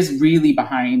and what is really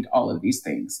behind all of these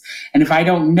things? And if I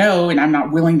don't know, and I'm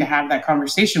not willing to have that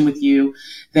conversation with you,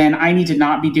 then I need to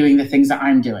not be doing the things that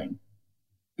I'm doing.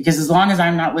 Because as long as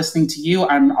I'm not listening to you,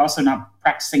 I'm also not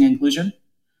practicing inclusion.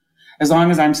 As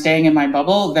long as I'm staying in my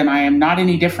bubble, then I am not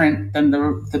any different than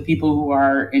the people who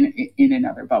are in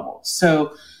another bubble.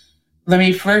 So let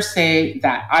me first say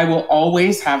that I will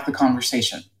always have the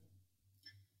conversation.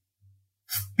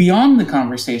 Beyond the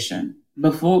conversation,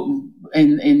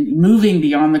 in moving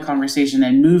beyond the conversation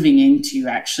and moving into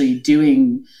actually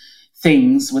doing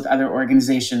things with other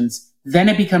organizations, then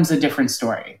it becomes a different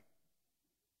story.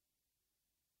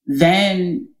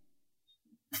 Then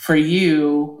for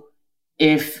you,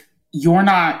 if you're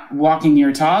not walking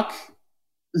your talk,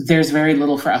 there's very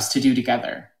little for us to do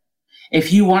together.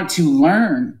 If you want to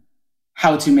learn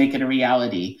how to make it a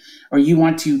reality, or you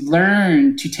want to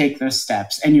learn to take those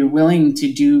steps and you're willing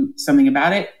to do something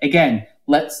about it, again,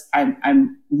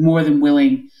 I'm more than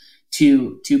willing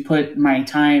to put my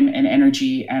time and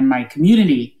energy and my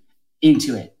community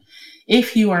into it.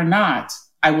 If you are not,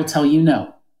 I will tell you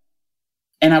no.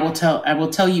 And I will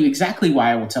tell you exactly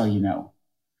why I will tell you no.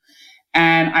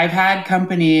 And I've had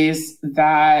companies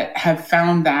that have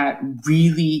found that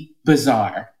really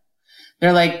bizarre.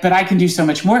 They're like, but I can do so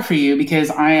much more for you because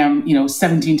I am,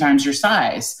 17 times your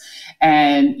size.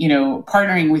 And,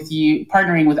 partnering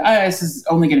with us is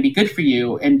only going to be good for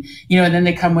you. And, and then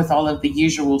they come with all of the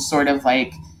usual sort of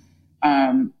like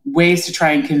ways to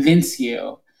try and convince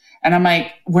you. And I'm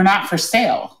like, we're not for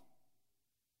sale.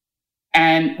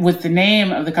 And with the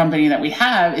name of the company that we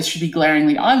have, it should be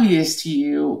glaringly obvious to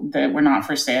you that we're not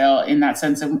for sale in that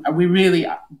sense. And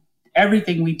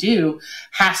everything we do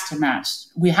has to match.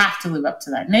 We have to live up to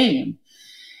that name.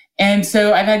 And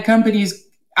so I've had companies,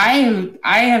 I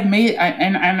have made,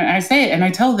 and I say it and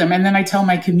I tell them, and then I tell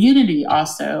my community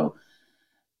also,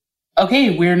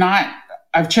 okay, we're not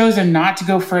I've chosen not to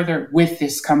go further with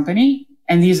this company,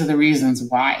 and these are the reasons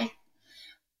why.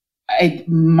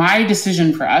 My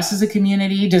decision for us as a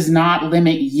community does not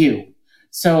limit you.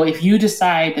 So if you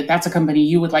decide that that's a company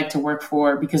you would like to work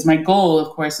for, because my goal, of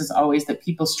course, is always that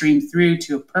people stream through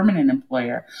to a permanent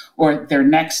employer or their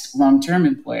next long-term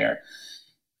employer,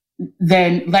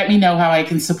 then let me know how I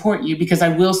can support you, because I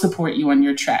will support you on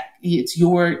your trek. It's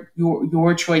your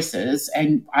choices,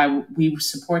 and we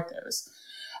support those.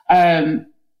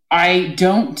 I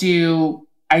don't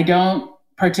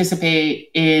participate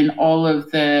in all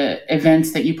of the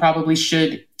events that you probably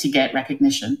should to get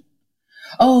recognition.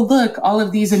 Oh, look, all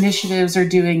of these initiatives are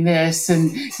doing this,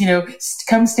 and,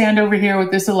 come stand over here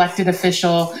with this elected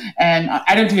official. And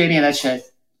I don't do any of that shit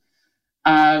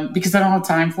because I don't have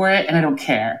time for it and I don't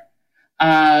care.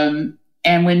 And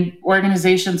when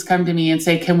organizations come to me and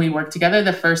say, can we work together?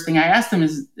 The first thing I ask them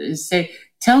is say,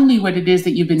 tell me what it is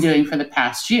that you've been doing for the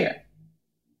past year.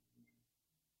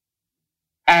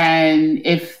 And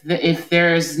if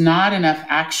there's not enough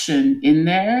action in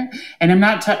there, and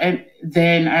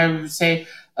then I would say,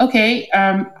 okay,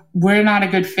 we're not a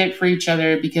good fit for each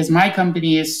other because my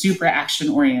company is super action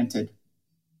oriented,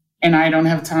 and I don't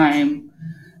have time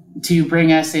to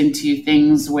bring us into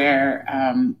things where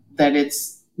that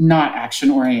it's not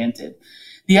action oriented.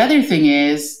 The other thing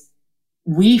is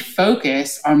we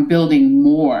focus on building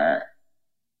more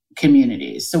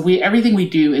communities. So everything we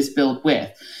do is build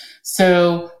with.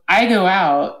 So I go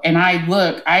out and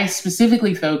I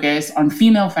specifically focus on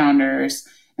female founders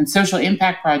and social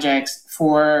impact projects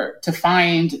to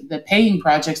find the paying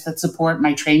projects that support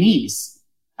my trainees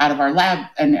out of our lab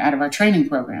and out of our training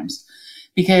programs,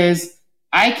 because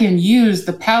I can use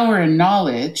the power and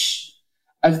knowledge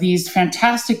of these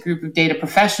fantastic group of data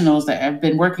professionals that have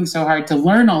been working so hard to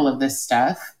learn all of this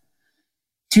stuff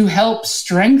to help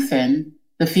strengthen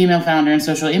the female founder and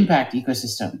social impact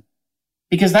ecosystem.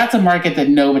 Because that's a market that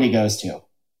nobody goes to.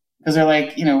 Because they're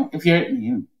like, if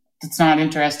it's not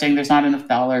interesting, there's not enough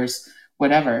dollars,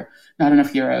 whatever, not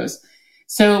enough euros.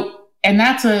 So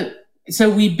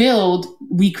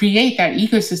we create that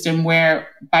ecosystem where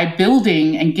by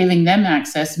building and giving them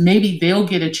access, maybe they'll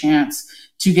get a chance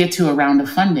to get to a round of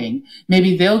funding.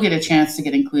 Maybe they'll get a chance to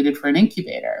get included for an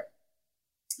incubator.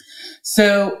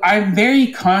 So I'm very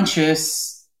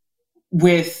conscious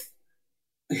with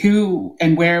who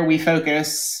and where we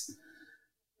focus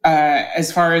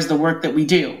as far as the work that we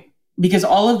do, because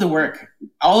all of the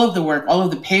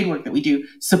paid work that we do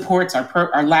supports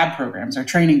our lab programs, our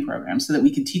training programs, so that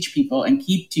we can teach people and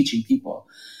keep teaching people.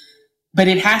 But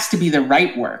it has to be the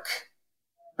right work,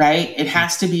 right? It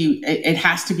has to be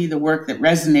the work that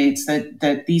resonates,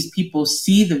 that these people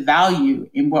see the value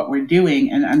in what we're doing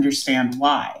and understand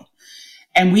why.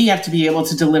 And we have to be able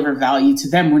to deliver value to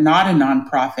them. We're not a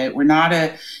nonprofit.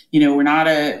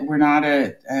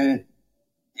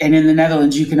 And in the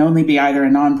Netherlands, you can only be either a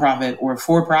nonprofit or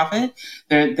for-profit.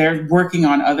 They're working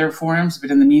on other forms, but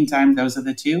in the meantime, those are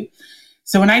the two.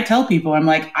 So when I tell people, I'm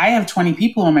like, I have 20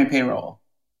 people on my payroll.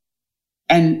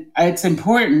 And it's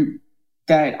important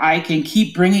that I can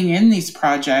keep bringing in these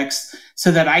projects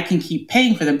so that I can keep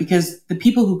paying for them, because the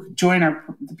people who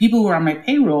are on my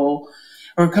payroll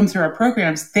or come through our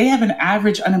programs, they have an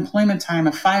average unemployment time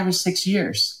of 5 or 6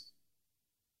 years.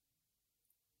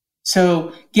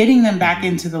 So getting them back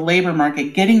into the labor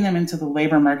market,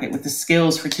 with the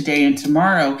skills for today and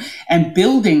tomorrow, and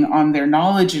building on their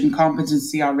knowledge and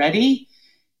competency already,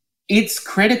 it's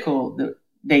critical that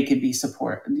they can be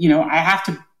supported.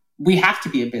 We have to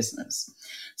be a business.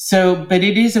 So, but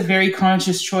it is a very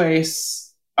conscious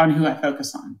choice on who I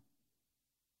focus on.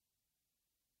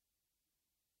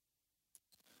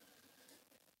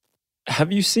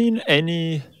 Have you seen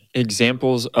any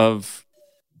examples of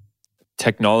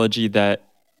technology that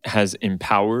has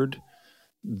empowered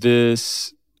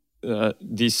these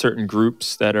certain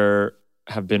groups that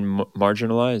have been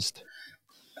marginalized?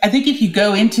 I think if you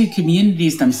go into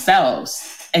communities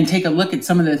themselves and take a look at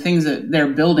some of the things that they're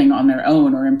building on their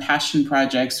own, or in passion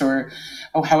projects, or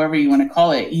however you want to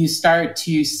call it, you start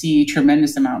to see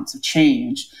tremendous amounts of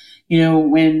change.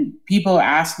 When people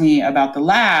ask me about the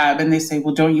lab and they say,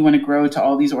 well, don't you want to grow to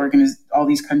all these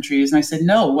countries? And I said,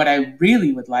 no, what I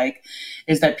really would like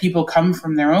is that people come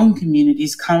from their own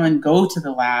communities, come and go to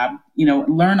the lab,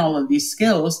 learn all of these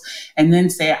skills, and then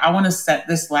say, I want to set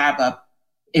this lab up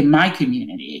in my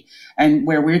community, and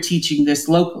where we're teaching this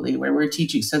locally, where we're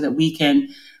teaching so that we can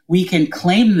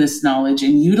claim this knowledge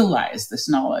and utilize this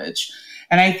knowledge.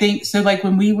 And I think, so like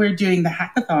when we were doing the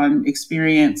hackathon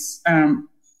experience,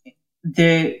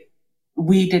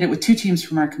 we did it with 2 teams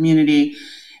from our community,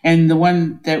 and the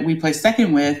one that we placed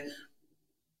second with,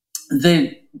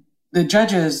 the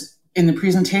judges in the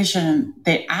presentation,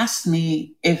 they asked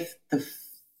me if the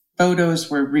photos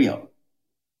were real.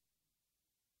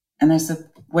 And I said,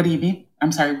 what do you mean?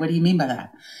 I'm sorry, what do you mean by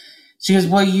that? She goes,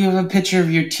 well, you have a picture of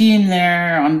your team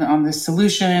there on this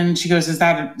solution. She goes, is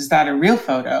that a real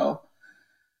photo?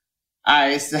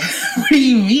 I said, what do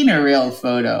you mean a real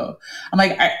photo? I'm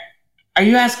like, are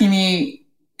you asking me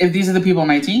if these are the people on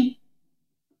my team?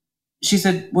 She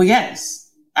said, well,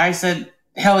 yes. I said,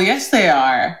 hell yes, they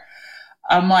are.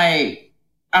 I'm like,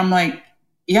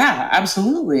 yeah,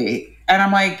 absolutely. And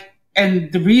I'm like,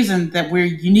 and the reason that they're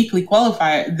uniquely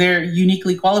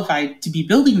qualified to be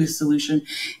building this solution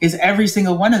is every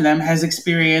single one of them has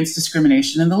experienced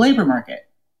discrimination in the labor market.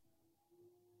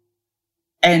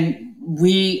 And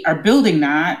we are building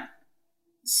that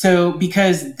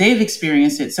because they've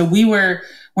experienced it. So we're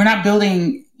not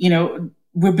building,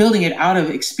 we're building it out of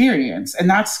experience, and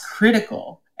that's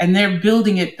critical. And they're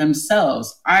building it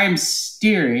themselves. I'm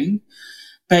steering,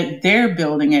 but they're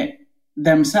building it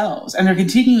themselves, and we're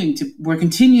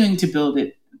continuing to build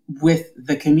it with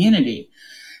the community.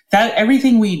 That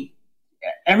everything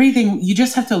you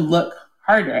just have to look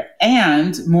harder,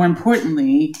 and more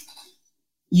importantly,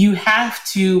 you have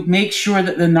to make sure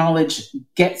that the knowledge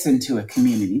gets into a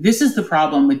community. This is the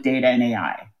problem with data and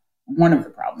AI. One of the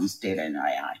problems with data and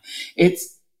AI.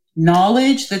 It's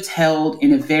knowledge that's held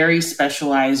in a very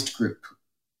specialized group.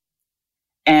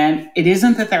 And it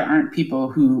isn't that there aren't people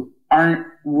who aren't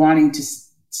wanting to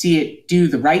see it do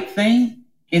the right thing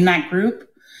in that group,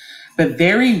 but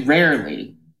very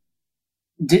rarely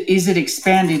is it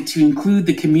expanded to include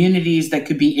the communities that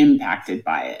could be impacted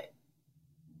by it.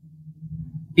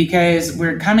 Because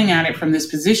we're coming at it from this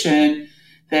position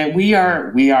that we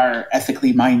are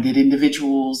ethically minded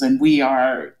individuals, and we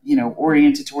are,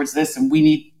 oriented towards this, and we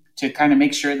need to kind of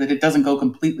make sure that it doesn't go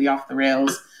completely off the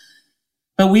rails.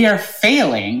 But we are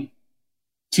failing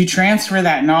to transfer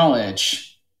that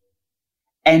knowledge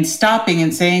and stopping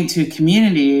and saying to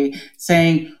community,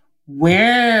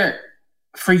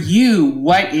 for you,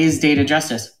 what is data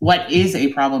justice? What is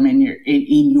a problem in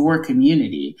your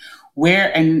community?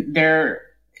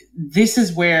 This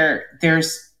is where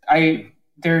there's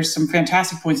some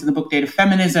fantastic points in the book Data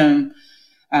Feminism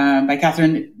by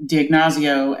Catherine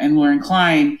D'Ignazio and Lauren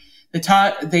Klein.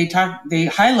 They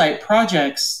highlight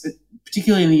projects,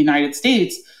 particularly in the United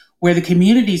States, where the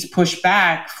communities push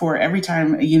back for every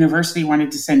time a university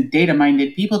wanted to send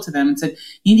data-minded people to them and said,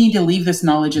 you need to leave this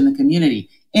knowledge in the community.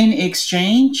 In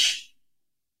exchange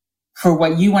for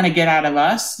what you want to get out of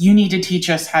us, you need to teach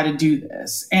us how to do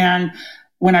this. And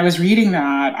when I was reading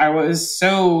that, I was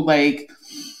so like,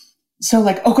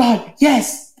 oh God,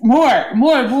 yes, more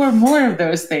of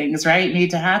those things, right, need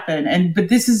to happen. But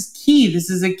this is key. This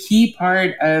is a key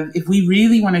part of, if we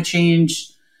really want to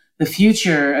change the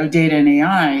future of data and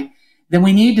AI, then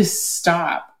we need to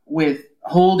stop with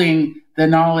holding the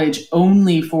knowledge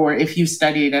only for if you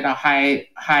studied at a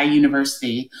high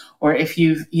university, or if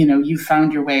you've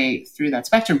found your way through that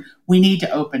spectrum. We need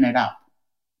to open it up.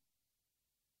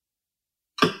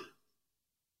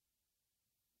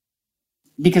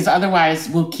 Because otherwise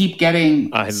we'll keep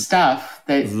getting stuff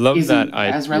that isn't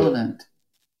as relevant.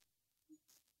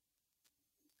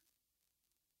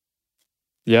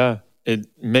 Yeah, it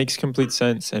makes complete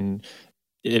sense. And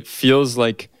it feels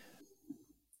like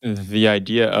the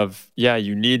idea of,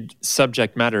 you need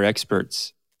subject matter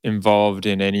experts involved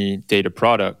in any data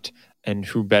product. And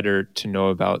who better to know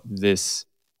about this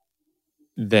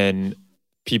than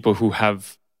people who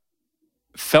have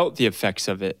felt the effects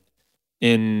of it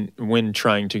when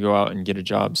trying to go out and get a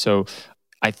job. So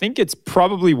I think it's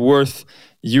probably worth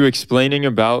you explaining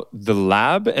about the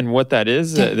lab and what that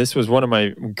is. This was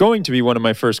going to be one of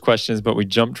my first questions, but we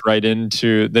jumped right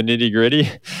into the nitty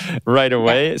gritty right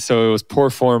away. So it was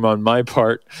poor form on my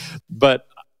part. But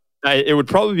it would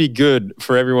probably be good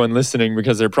for everyone listening,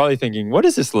 because they're probably thinking, what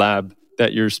is this lab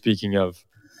that you're speaking of?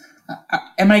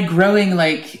 Am I growing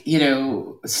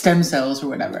stem cells or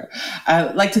whatever?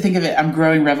 I like to think of it, I'm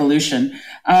growing revolution.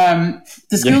 The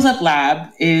Skills Up Lab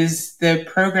is the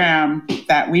program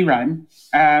that we run.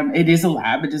 It is a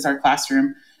lab. It is our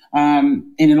classroom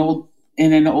in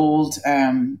an old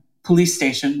police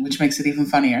station, which makes it even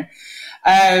funnier.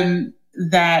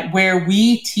 That where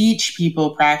we teach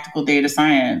people practical data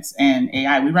science and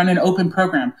AI. We run an open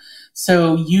program,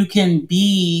 so you can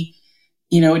be.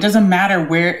 It doesn't matter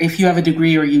if you have a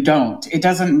degree or you don't. It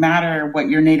doesn't matter what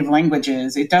your native language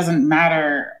is. It doesn't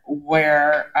matter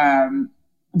where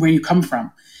you come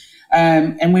from.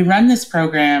 And we run this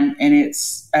program, and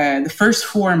it's the first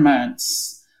 4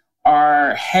 months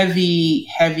are heavy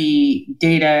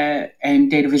data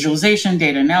and data visualization,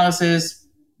 data analysis,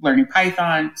 learning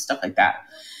Python, stuff like that.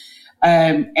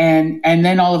 And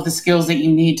then all of the skills that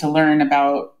you need to learn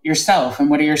about yourself and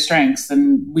what are your strengths.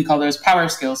 And we call those power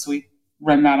skills. So we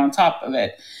run that on top of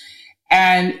it.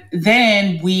 And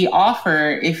then we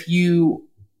offer, if you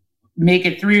make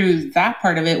it through that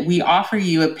part of it, we offer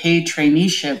you a paid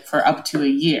traineeship for up to a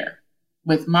year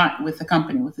with the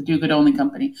company, with the Do Good Only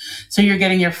company. So you're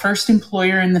getting your first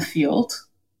employer in the field.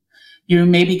 You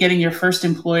may be getting your first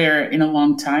employer in a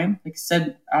long time. Like I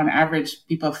said, on average,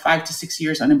 people have 5 to 6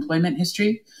 years unemployment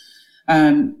history.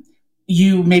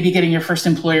 You may be getting your first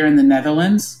employer in the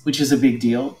Netherlands, which is a big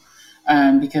deal,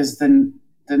 because then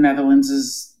the Netherlands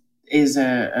is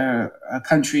a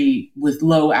country with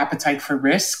low appetite for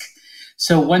risk.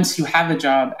 So once you have a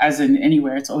job, as in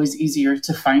anywhere, it's always easier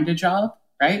to find a job,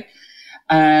 right?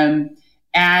 And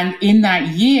in that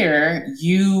year,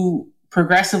 you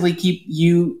progressively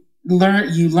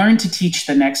learn to teach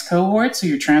the next cohort. So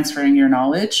you're transferring your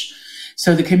knowledge.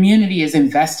 So the community is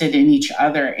invested in each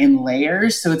other in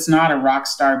layers. So it's not a rock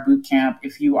star boot camp.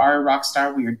 If you are a rock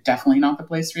star, we are definitely not the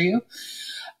place for you.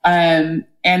 And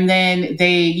then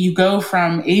you go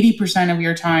from 80% of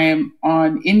your time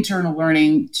on internal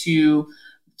learning to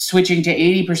switching to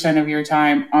 80% of your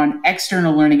time on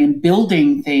external learning and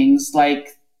building things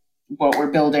like what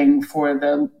we're building for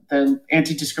the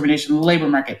anti-discrimination in the labor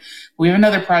market. We have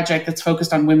another project that's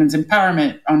focused on women's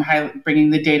empowerment, on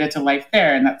bringing the data to life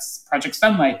there, and that's Project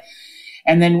Sunlight.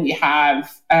 And then we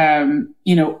have,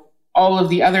 all of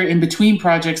the other in-between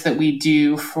projects that we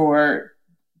do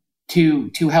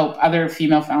to help other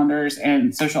female founders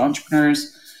and social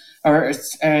entrepreneurs or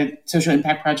social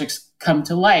impact projects come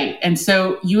to light. And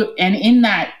so in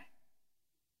that,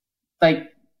 like,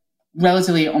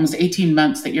 relatively almost 18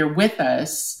 months that you're with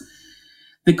us,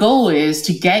 the goal is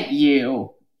to get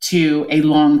you to a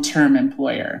long-term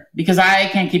employer, because I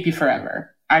can't keep you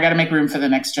forever. I got to make room for the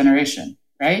next generation,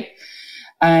 right?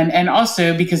 And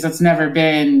also because that's never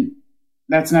been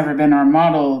our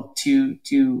model to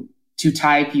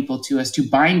tie people to us, to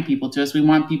bind people to us. We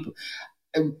want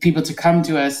people to come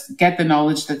to us, get the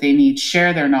knowledge that they need,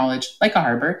 share their knowledge like a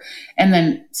harbor, and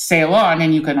then sail on,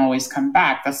 and you can always come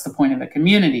back. That's the point of the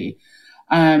community.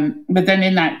 But then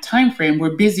in that time frame,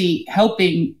 we're busy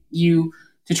helping you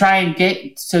to try and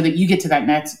get so that you get to that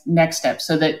next step,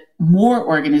 so that more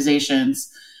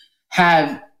organizations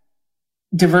have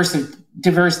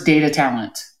diverse data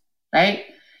talent, right?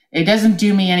 It doesn't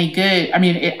do me any good. I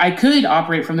mean, I could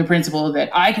operate from the principle that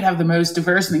I could have the most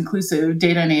diverse and inclusive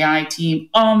data and AI team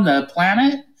on the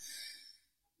planet,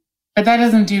 but that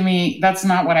doesn't do me. That's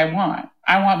not what I want.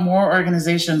 I want more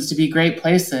organizations to be great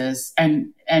places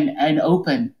and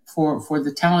open for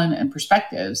the talent and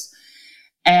perspectives.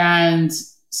 And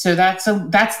so that's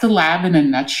the lab in a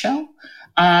nutshell.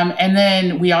 And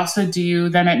then we also do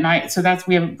then at night. So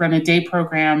we run a day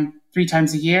program 3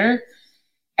 times a year,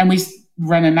 and we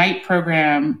run a night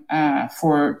program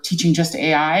for teaching just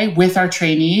AI with our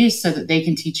trainees so that they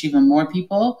can teach even more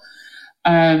people.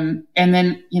 And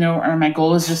then, my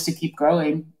goal is just to keep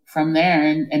growing from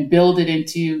there and build it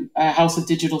into a house of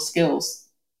digital skills.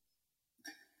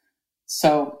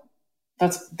 So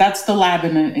that's the lab,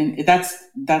 and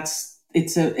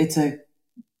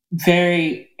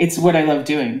it's what I love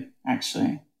doing,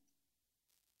 actually.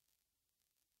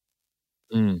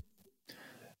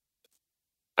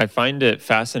 I find it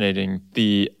fascinating,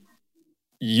 the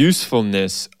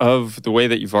usefulness of the way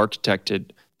that you've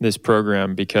architected this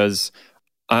program, because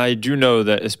I do know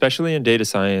that, especially in data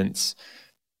science,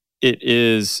 it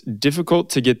is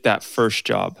difficult to get that first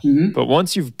job. Mm-hmm. But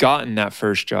once you've gotten that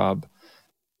first job,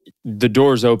 the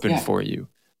door's open for you,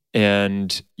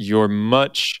 and you're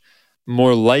much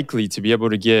more likely to be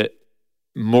able to get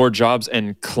more jobs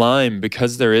and climb,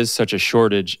 because there is such a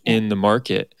shortage in the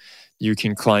market. You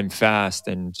can climb fast.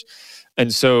 And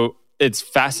so it's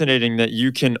fascinating that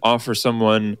you can offer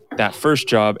someone that first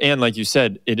job. And like you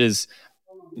said, it is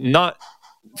not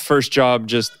first job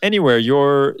just anywhere.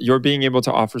 You're being able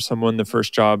to offer someone the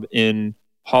first job in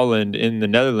Holland, in the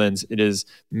Netherlands. It is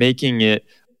making it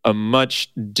a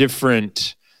much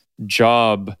different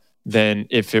job than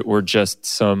if it were just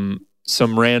some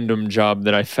random job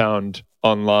that I found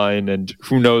online, and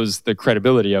who knows the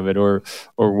credibility of it or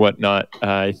whatnot.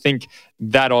 I think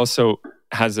that also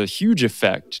has a huge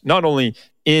effect, not only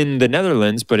in the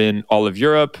Netherlands, but in all of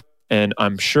Europe, and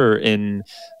I'm sure in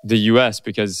the US,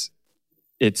 because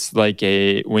it's like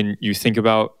when you think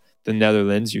about the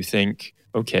Netherlands, you think,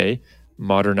 okay,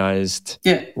 modernized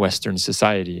Western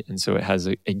society. And so it has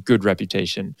a good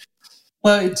reputation.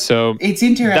 Well, it's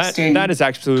interesting. That is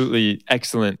absolutely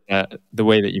excellent, the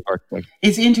way that you've architected.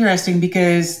 It's interesting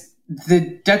because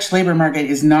the Dutch labor market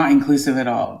is not inclusive at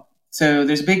all. So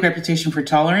there's a big reputation for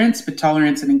tolerance, but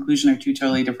tolerance and inclusion are two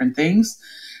totally different things.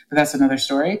 But that's another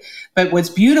story. But what's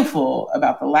beautiful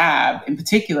about the lab in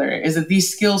particular is that these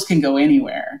skills can go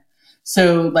anywhere.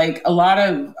 So like a lot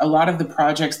of the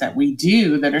projects that we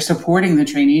do that are supporting the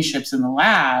traineeships in the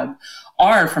lab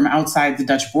are from outside the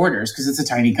Dutch borders, because it's a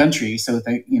tiny country. So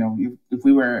that, if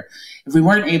we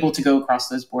weren't able to go across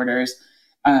those borders,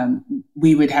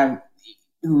 we would have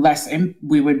less,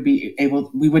 we wouldn't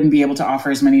be able to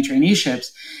offer as many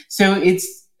traineeships. So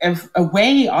it's a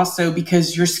way also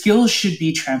because your skills should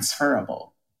be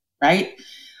transferable, right?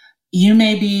 You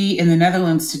may be in the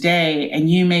Netherlands today and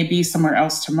you may be somewhere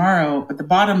else tomorrow, but the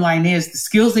bottom line is the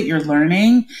skills that you're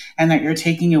learning and that you're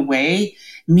taking away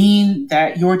mean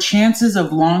that your chances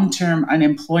of long-term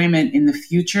unemployment in the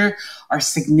future are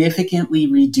significantly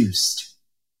reduced.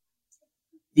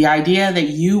 The idea that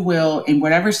you will, in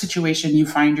whatever situation you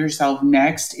find yourself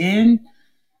next in,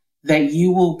 that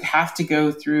you will have to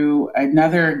go through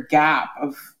another gap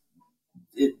of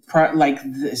like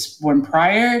this one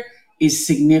prior is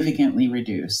significantly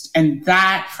reduced. And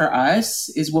that for us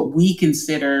is what we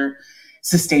consider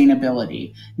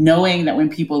sustainability. Knowing that when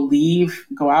people leave,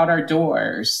 go out our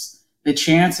doors, the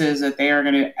chances that they are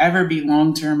going to ever be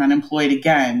long-term unemployed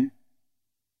again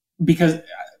because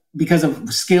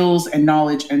of skills and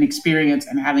knowledge and experience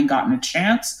and having gotten a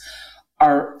chance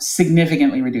are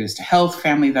significantly reduced. Health,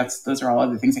 family, those are all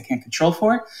other things I can't control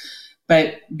for,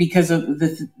 but because of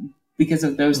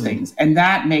those things. And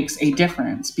that makes a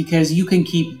difference because you can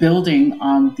keep building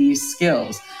on these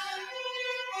skills.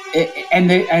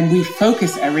 And we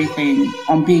focus everything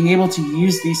on being able to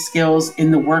use these skills in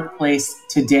the workplace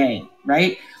today,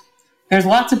 right? There's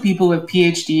lots of people with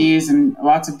PhDs and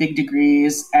lots of big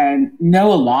degrees and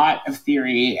know a lot of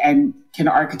theory and can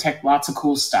architect lots of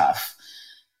cool stuff.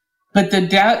 But the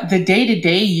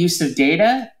day-to-day use of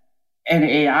data and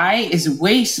AI is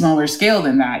way smaller scale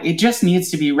than that. It just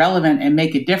needs to be relevant and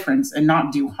make a difference and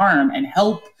not do harm and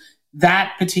help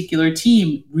that particular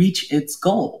team reach its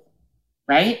goal,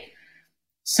 right?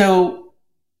 So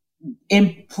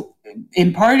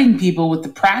imparting people with the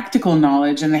practical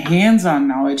knowledge and the hands-on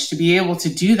knowledge to be able to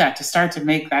do that, to start to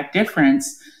make that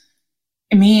difference,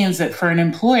 it means that for an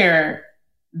employer,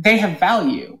 they have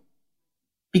value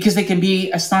because they can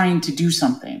be assigned to do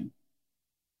something.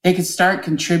 They can start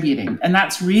contributing. And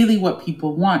that's really what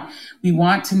people want. We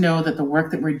want to know that the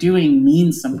work that we're doing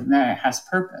means something, that it has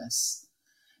purpose.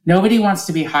 Nobody wants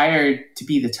to be hired to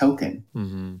be the token.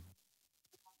 Mm-hmm.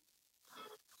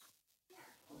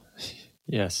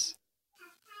 Yes.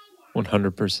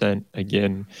 100%.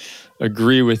 Again,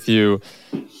 agree with you.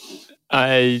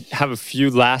 I have a few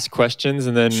last questions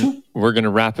and then we're going to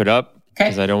wrap it up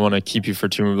because I don't want to keep you for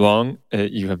too long.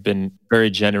 You have been very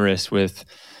generous with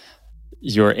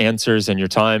your answers and your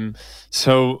time.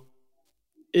 So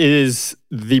is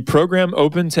the program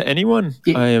open to anyone?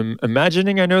 I am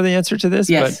imagining I know the answer to this.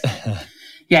 Yes. But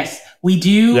yes, we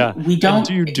do. Yeah. We don't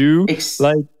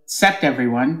accept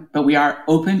everyone, but we are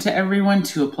open to everyone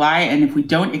to apply. And if we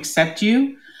don't accept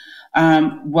you,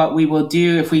 what we will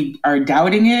do if we are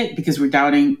doubting it because we're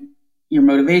doubting your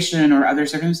motivation or other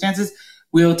circumstances,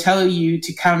 we'll tell you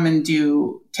to come and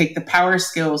take the power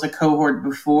skills a cohort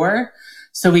before.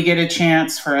 So we get a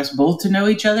chance for us both to know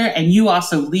each other and you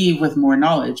also leave with more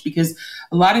knowledge because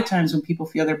a lot of times when people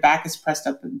feel their back is pressed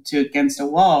up against a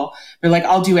wall, they're like,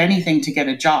 I'll do anything to get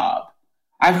a job.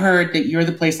 I've heard that you're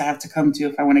the place I have to come to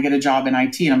if I want to get a job in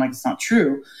IT. And I'm like, it's not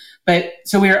true. But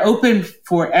so we are open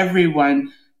for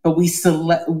everyone, but we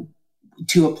select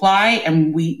to apply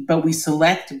but we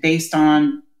select based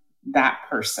on that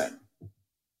person.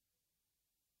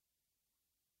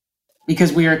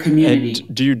 Because we are a community.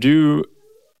 And do you do,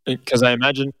 because I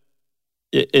imagine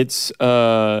it's,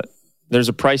 there's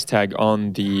a price tag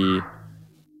on the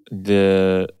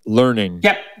learning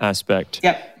aspect.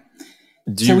 Yep.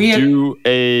 Do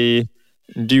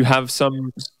you have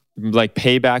some like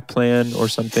payback plan or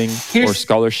something or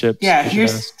scholarships? Yeah,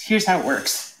 here's how it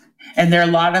works. And there are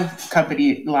a lot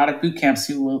of boot camps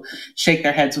who will shake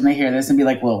their heads when they hear this and be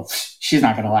like, well, she's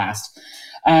not going to last.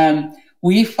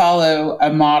 We follow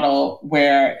a model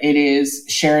where it is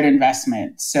shared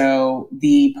investment. So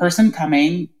the person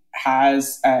coming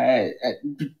has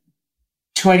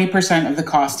 20% of the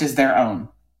cost is their own,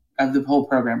 of the whole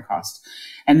program cost.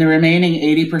 And the remaining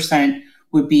 80%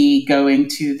 would be going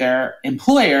to their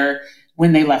employer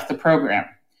when they left the program.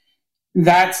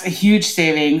 That's a huge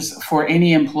savings for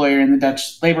any employer in the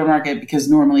Dutch labor market because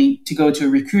normally to go to a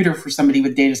recruiter for somebody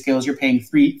with data skills, you're paying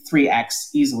 3x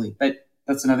easily. But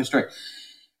that's another story.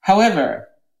 However,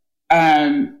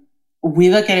 we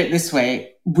look at it this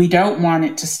way. We don't want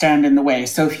it to stand in the way.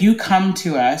 So if you come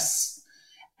to us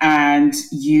and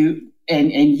you're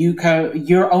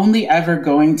only ever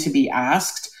going to be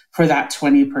asked for that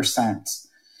 20%.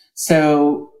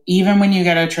 So even when you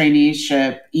get a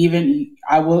traineeship,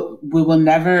 we will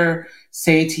never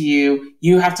say to you,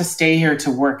 you have to stay here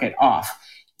to work it off.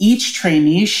 Each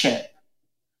traineeship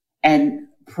and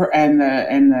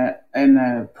the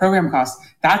program cost,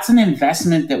 that's an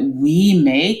investment that we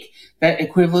make that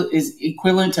is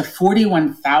equivalent to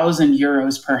 41,000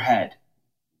 euros per head.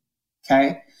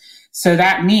 Okay. So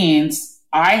that means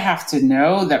I have to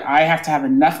know that I have to have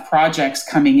enough projects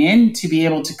coming in to be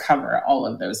able to cover all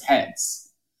of those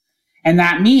heads. And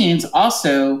that means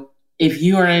also, if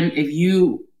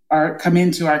you come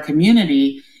into our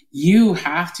community, you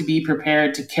have to be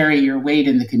prepared to carry your weight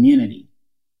in the community,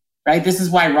 right? This is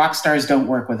why rock stars don't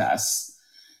work with us,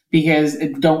 because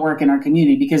it don't work in our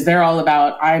community, because they're all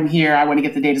about, I'm here, I want to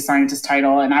get the data scientist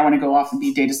title, and I want to go off and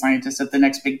be data scientist at the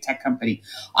next big tech company.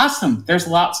 Awesome. There's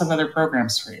lots of other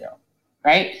programs for you,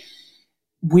 right?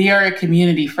 We are a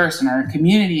community first, and our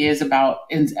community is about,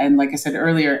 and like I said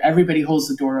earlier, everybody holds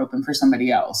the door open for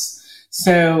somebody else.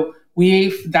 So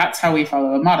that's how we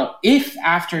follow a model. If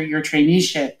after your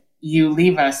traineeship, you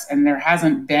leave us and there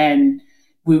hasn't been,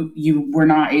 you were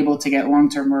not able to get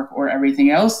long-term work or everything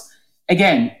else,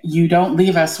 again, you don't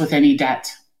leave us with any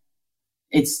debt.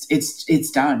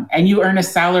 It's done. And you earn a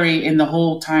salary in the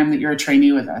whole time that you're a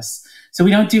trainee with us. So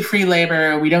we don't do free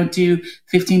labor. We don't do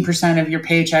 15% of your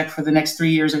paycheck for the next 3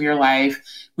 years of your life.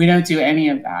 We don't do any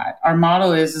of that. Our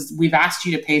model is we've asked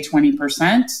you to pay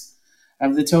 20%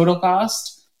 of the total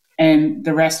cost, and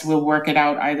the rest we'll work it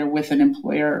out either with an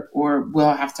employer or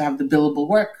we'll have to have the billable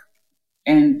work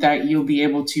and that you'll be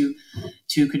able to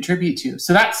contribute to.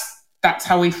 So that's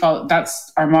how we follow.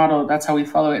 That's our model. That's how we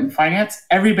follow it in finance.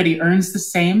 Everybody earns the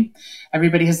same.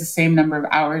 Everybody has the same number of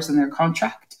hours in their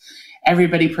contract.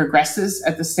 Everybody progresses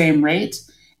at the same rate.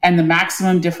 And the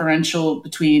maximum differential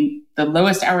between the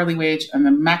lowest hourly wage and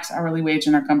the max hourly wage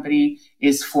in our company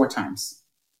is 4 times.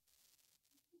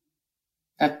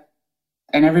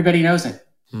 And everybody knows it.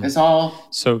 It's all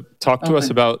So talk to us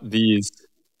about these.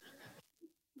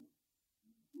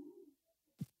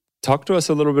 Talk to us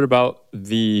a little bit about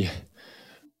the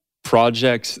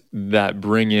projects that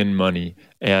bring in money.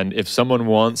 And if someone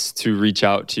wants to reach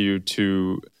out to you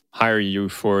to hire you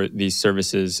for these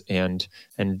services and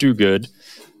do good,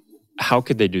 how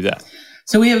could they do that?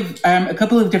 So we have a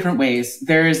couple of different ways.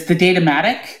 There's the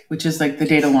Datamatic, which is like the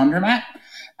data laundromat.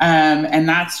 And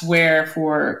that's where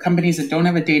for companies that don't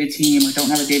have a data team or don't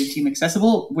have a data team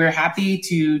accessible, we're happy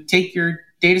to take your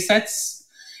data sets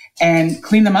and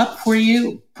clean them up for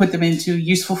you, put them into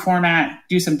useful format,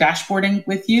 do some dashboarding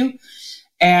with you.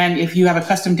 And if you have a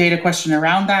custom data question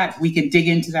around that, we can dig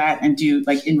into that and do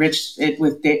like enrich it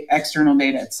with external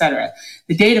data, et cetera.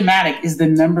 The Datamatic is the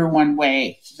number one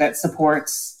way that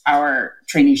supports our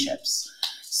traineeships.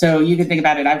 So you can think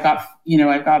about it. I've got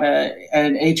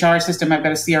an HR system, I've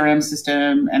got a CRM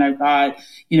system, and I've got,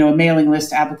 a mailing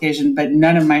list application, but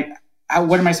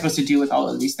what am I supposed to do with all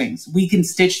of these things? We can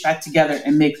stitch that together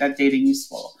and make that data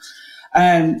useful.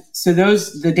 So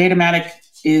the Datamatic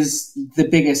is the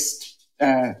biggest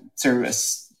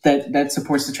service that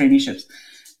supports the traineeships.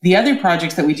 The other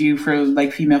projects that we do for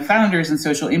like female founders and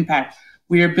social impact,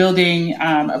 we are building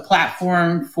a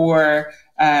platform for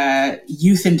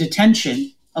youth in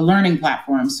detention, a learning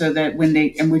platform, so that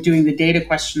and we're doing the data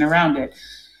question around it.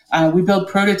 We build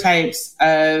prototypes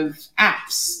of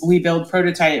apps. We build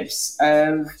prototypes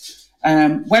of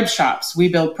web shops. We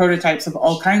build prototypes of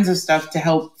all kinds of stuff to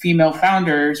help female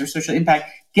founders or social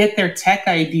impact get their tech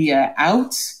idea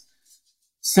out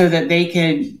so that they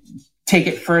can take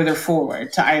it further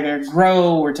forward to either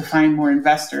grow or to find more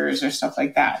investors or stuff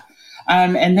like that.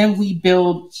 And then we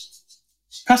build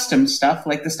custom stuff,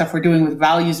 like the stuff we're doing with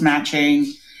values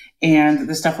matching and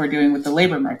the stuff we're doing with the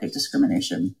labor market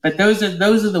discrimination. But those are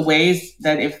the ways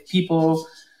that if people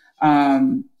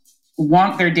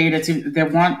want their data they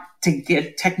want to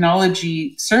get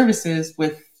technology services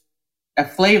with a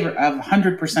flavor of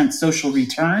 100% social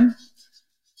return,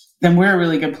 then we're a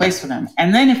really good place for them.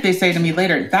 And then if they say to me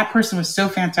later, that person was so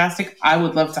fantastic, I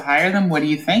would love to hire them. What do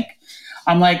you think?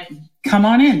 I'm like, come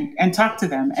on in and talk to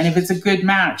them. And if it's a good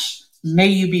match, may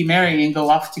you be merry and go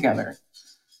off together.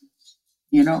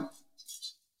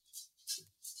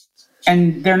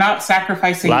 And they're not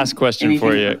sacrificing. Last question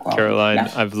for you, Caroline.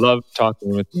 Yeah. I've loved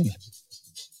talking with you.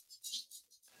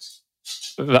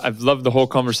 I've loved the whole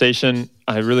conversation.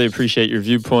 I really appreciate your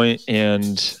viewpoint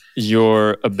and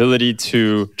your ability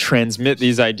to transmit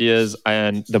these ideas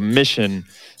and the mission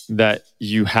that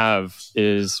you have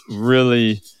is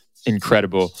really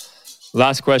incredible.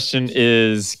 Last question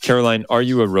is, Caroline, are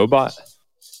you a robot?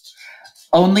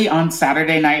 Only on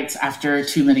Saturday nights after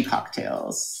too many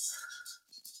cocktails.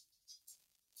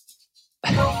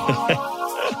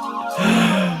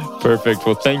 Perfect.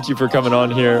 Well, thank you for coming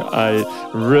on here. I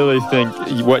really think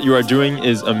what you are doing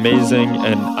is amazing,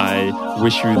 and I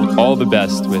wish you all the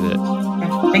best with it.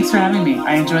 Thanks for having me.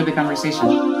 I enjoyed the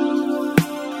conversation.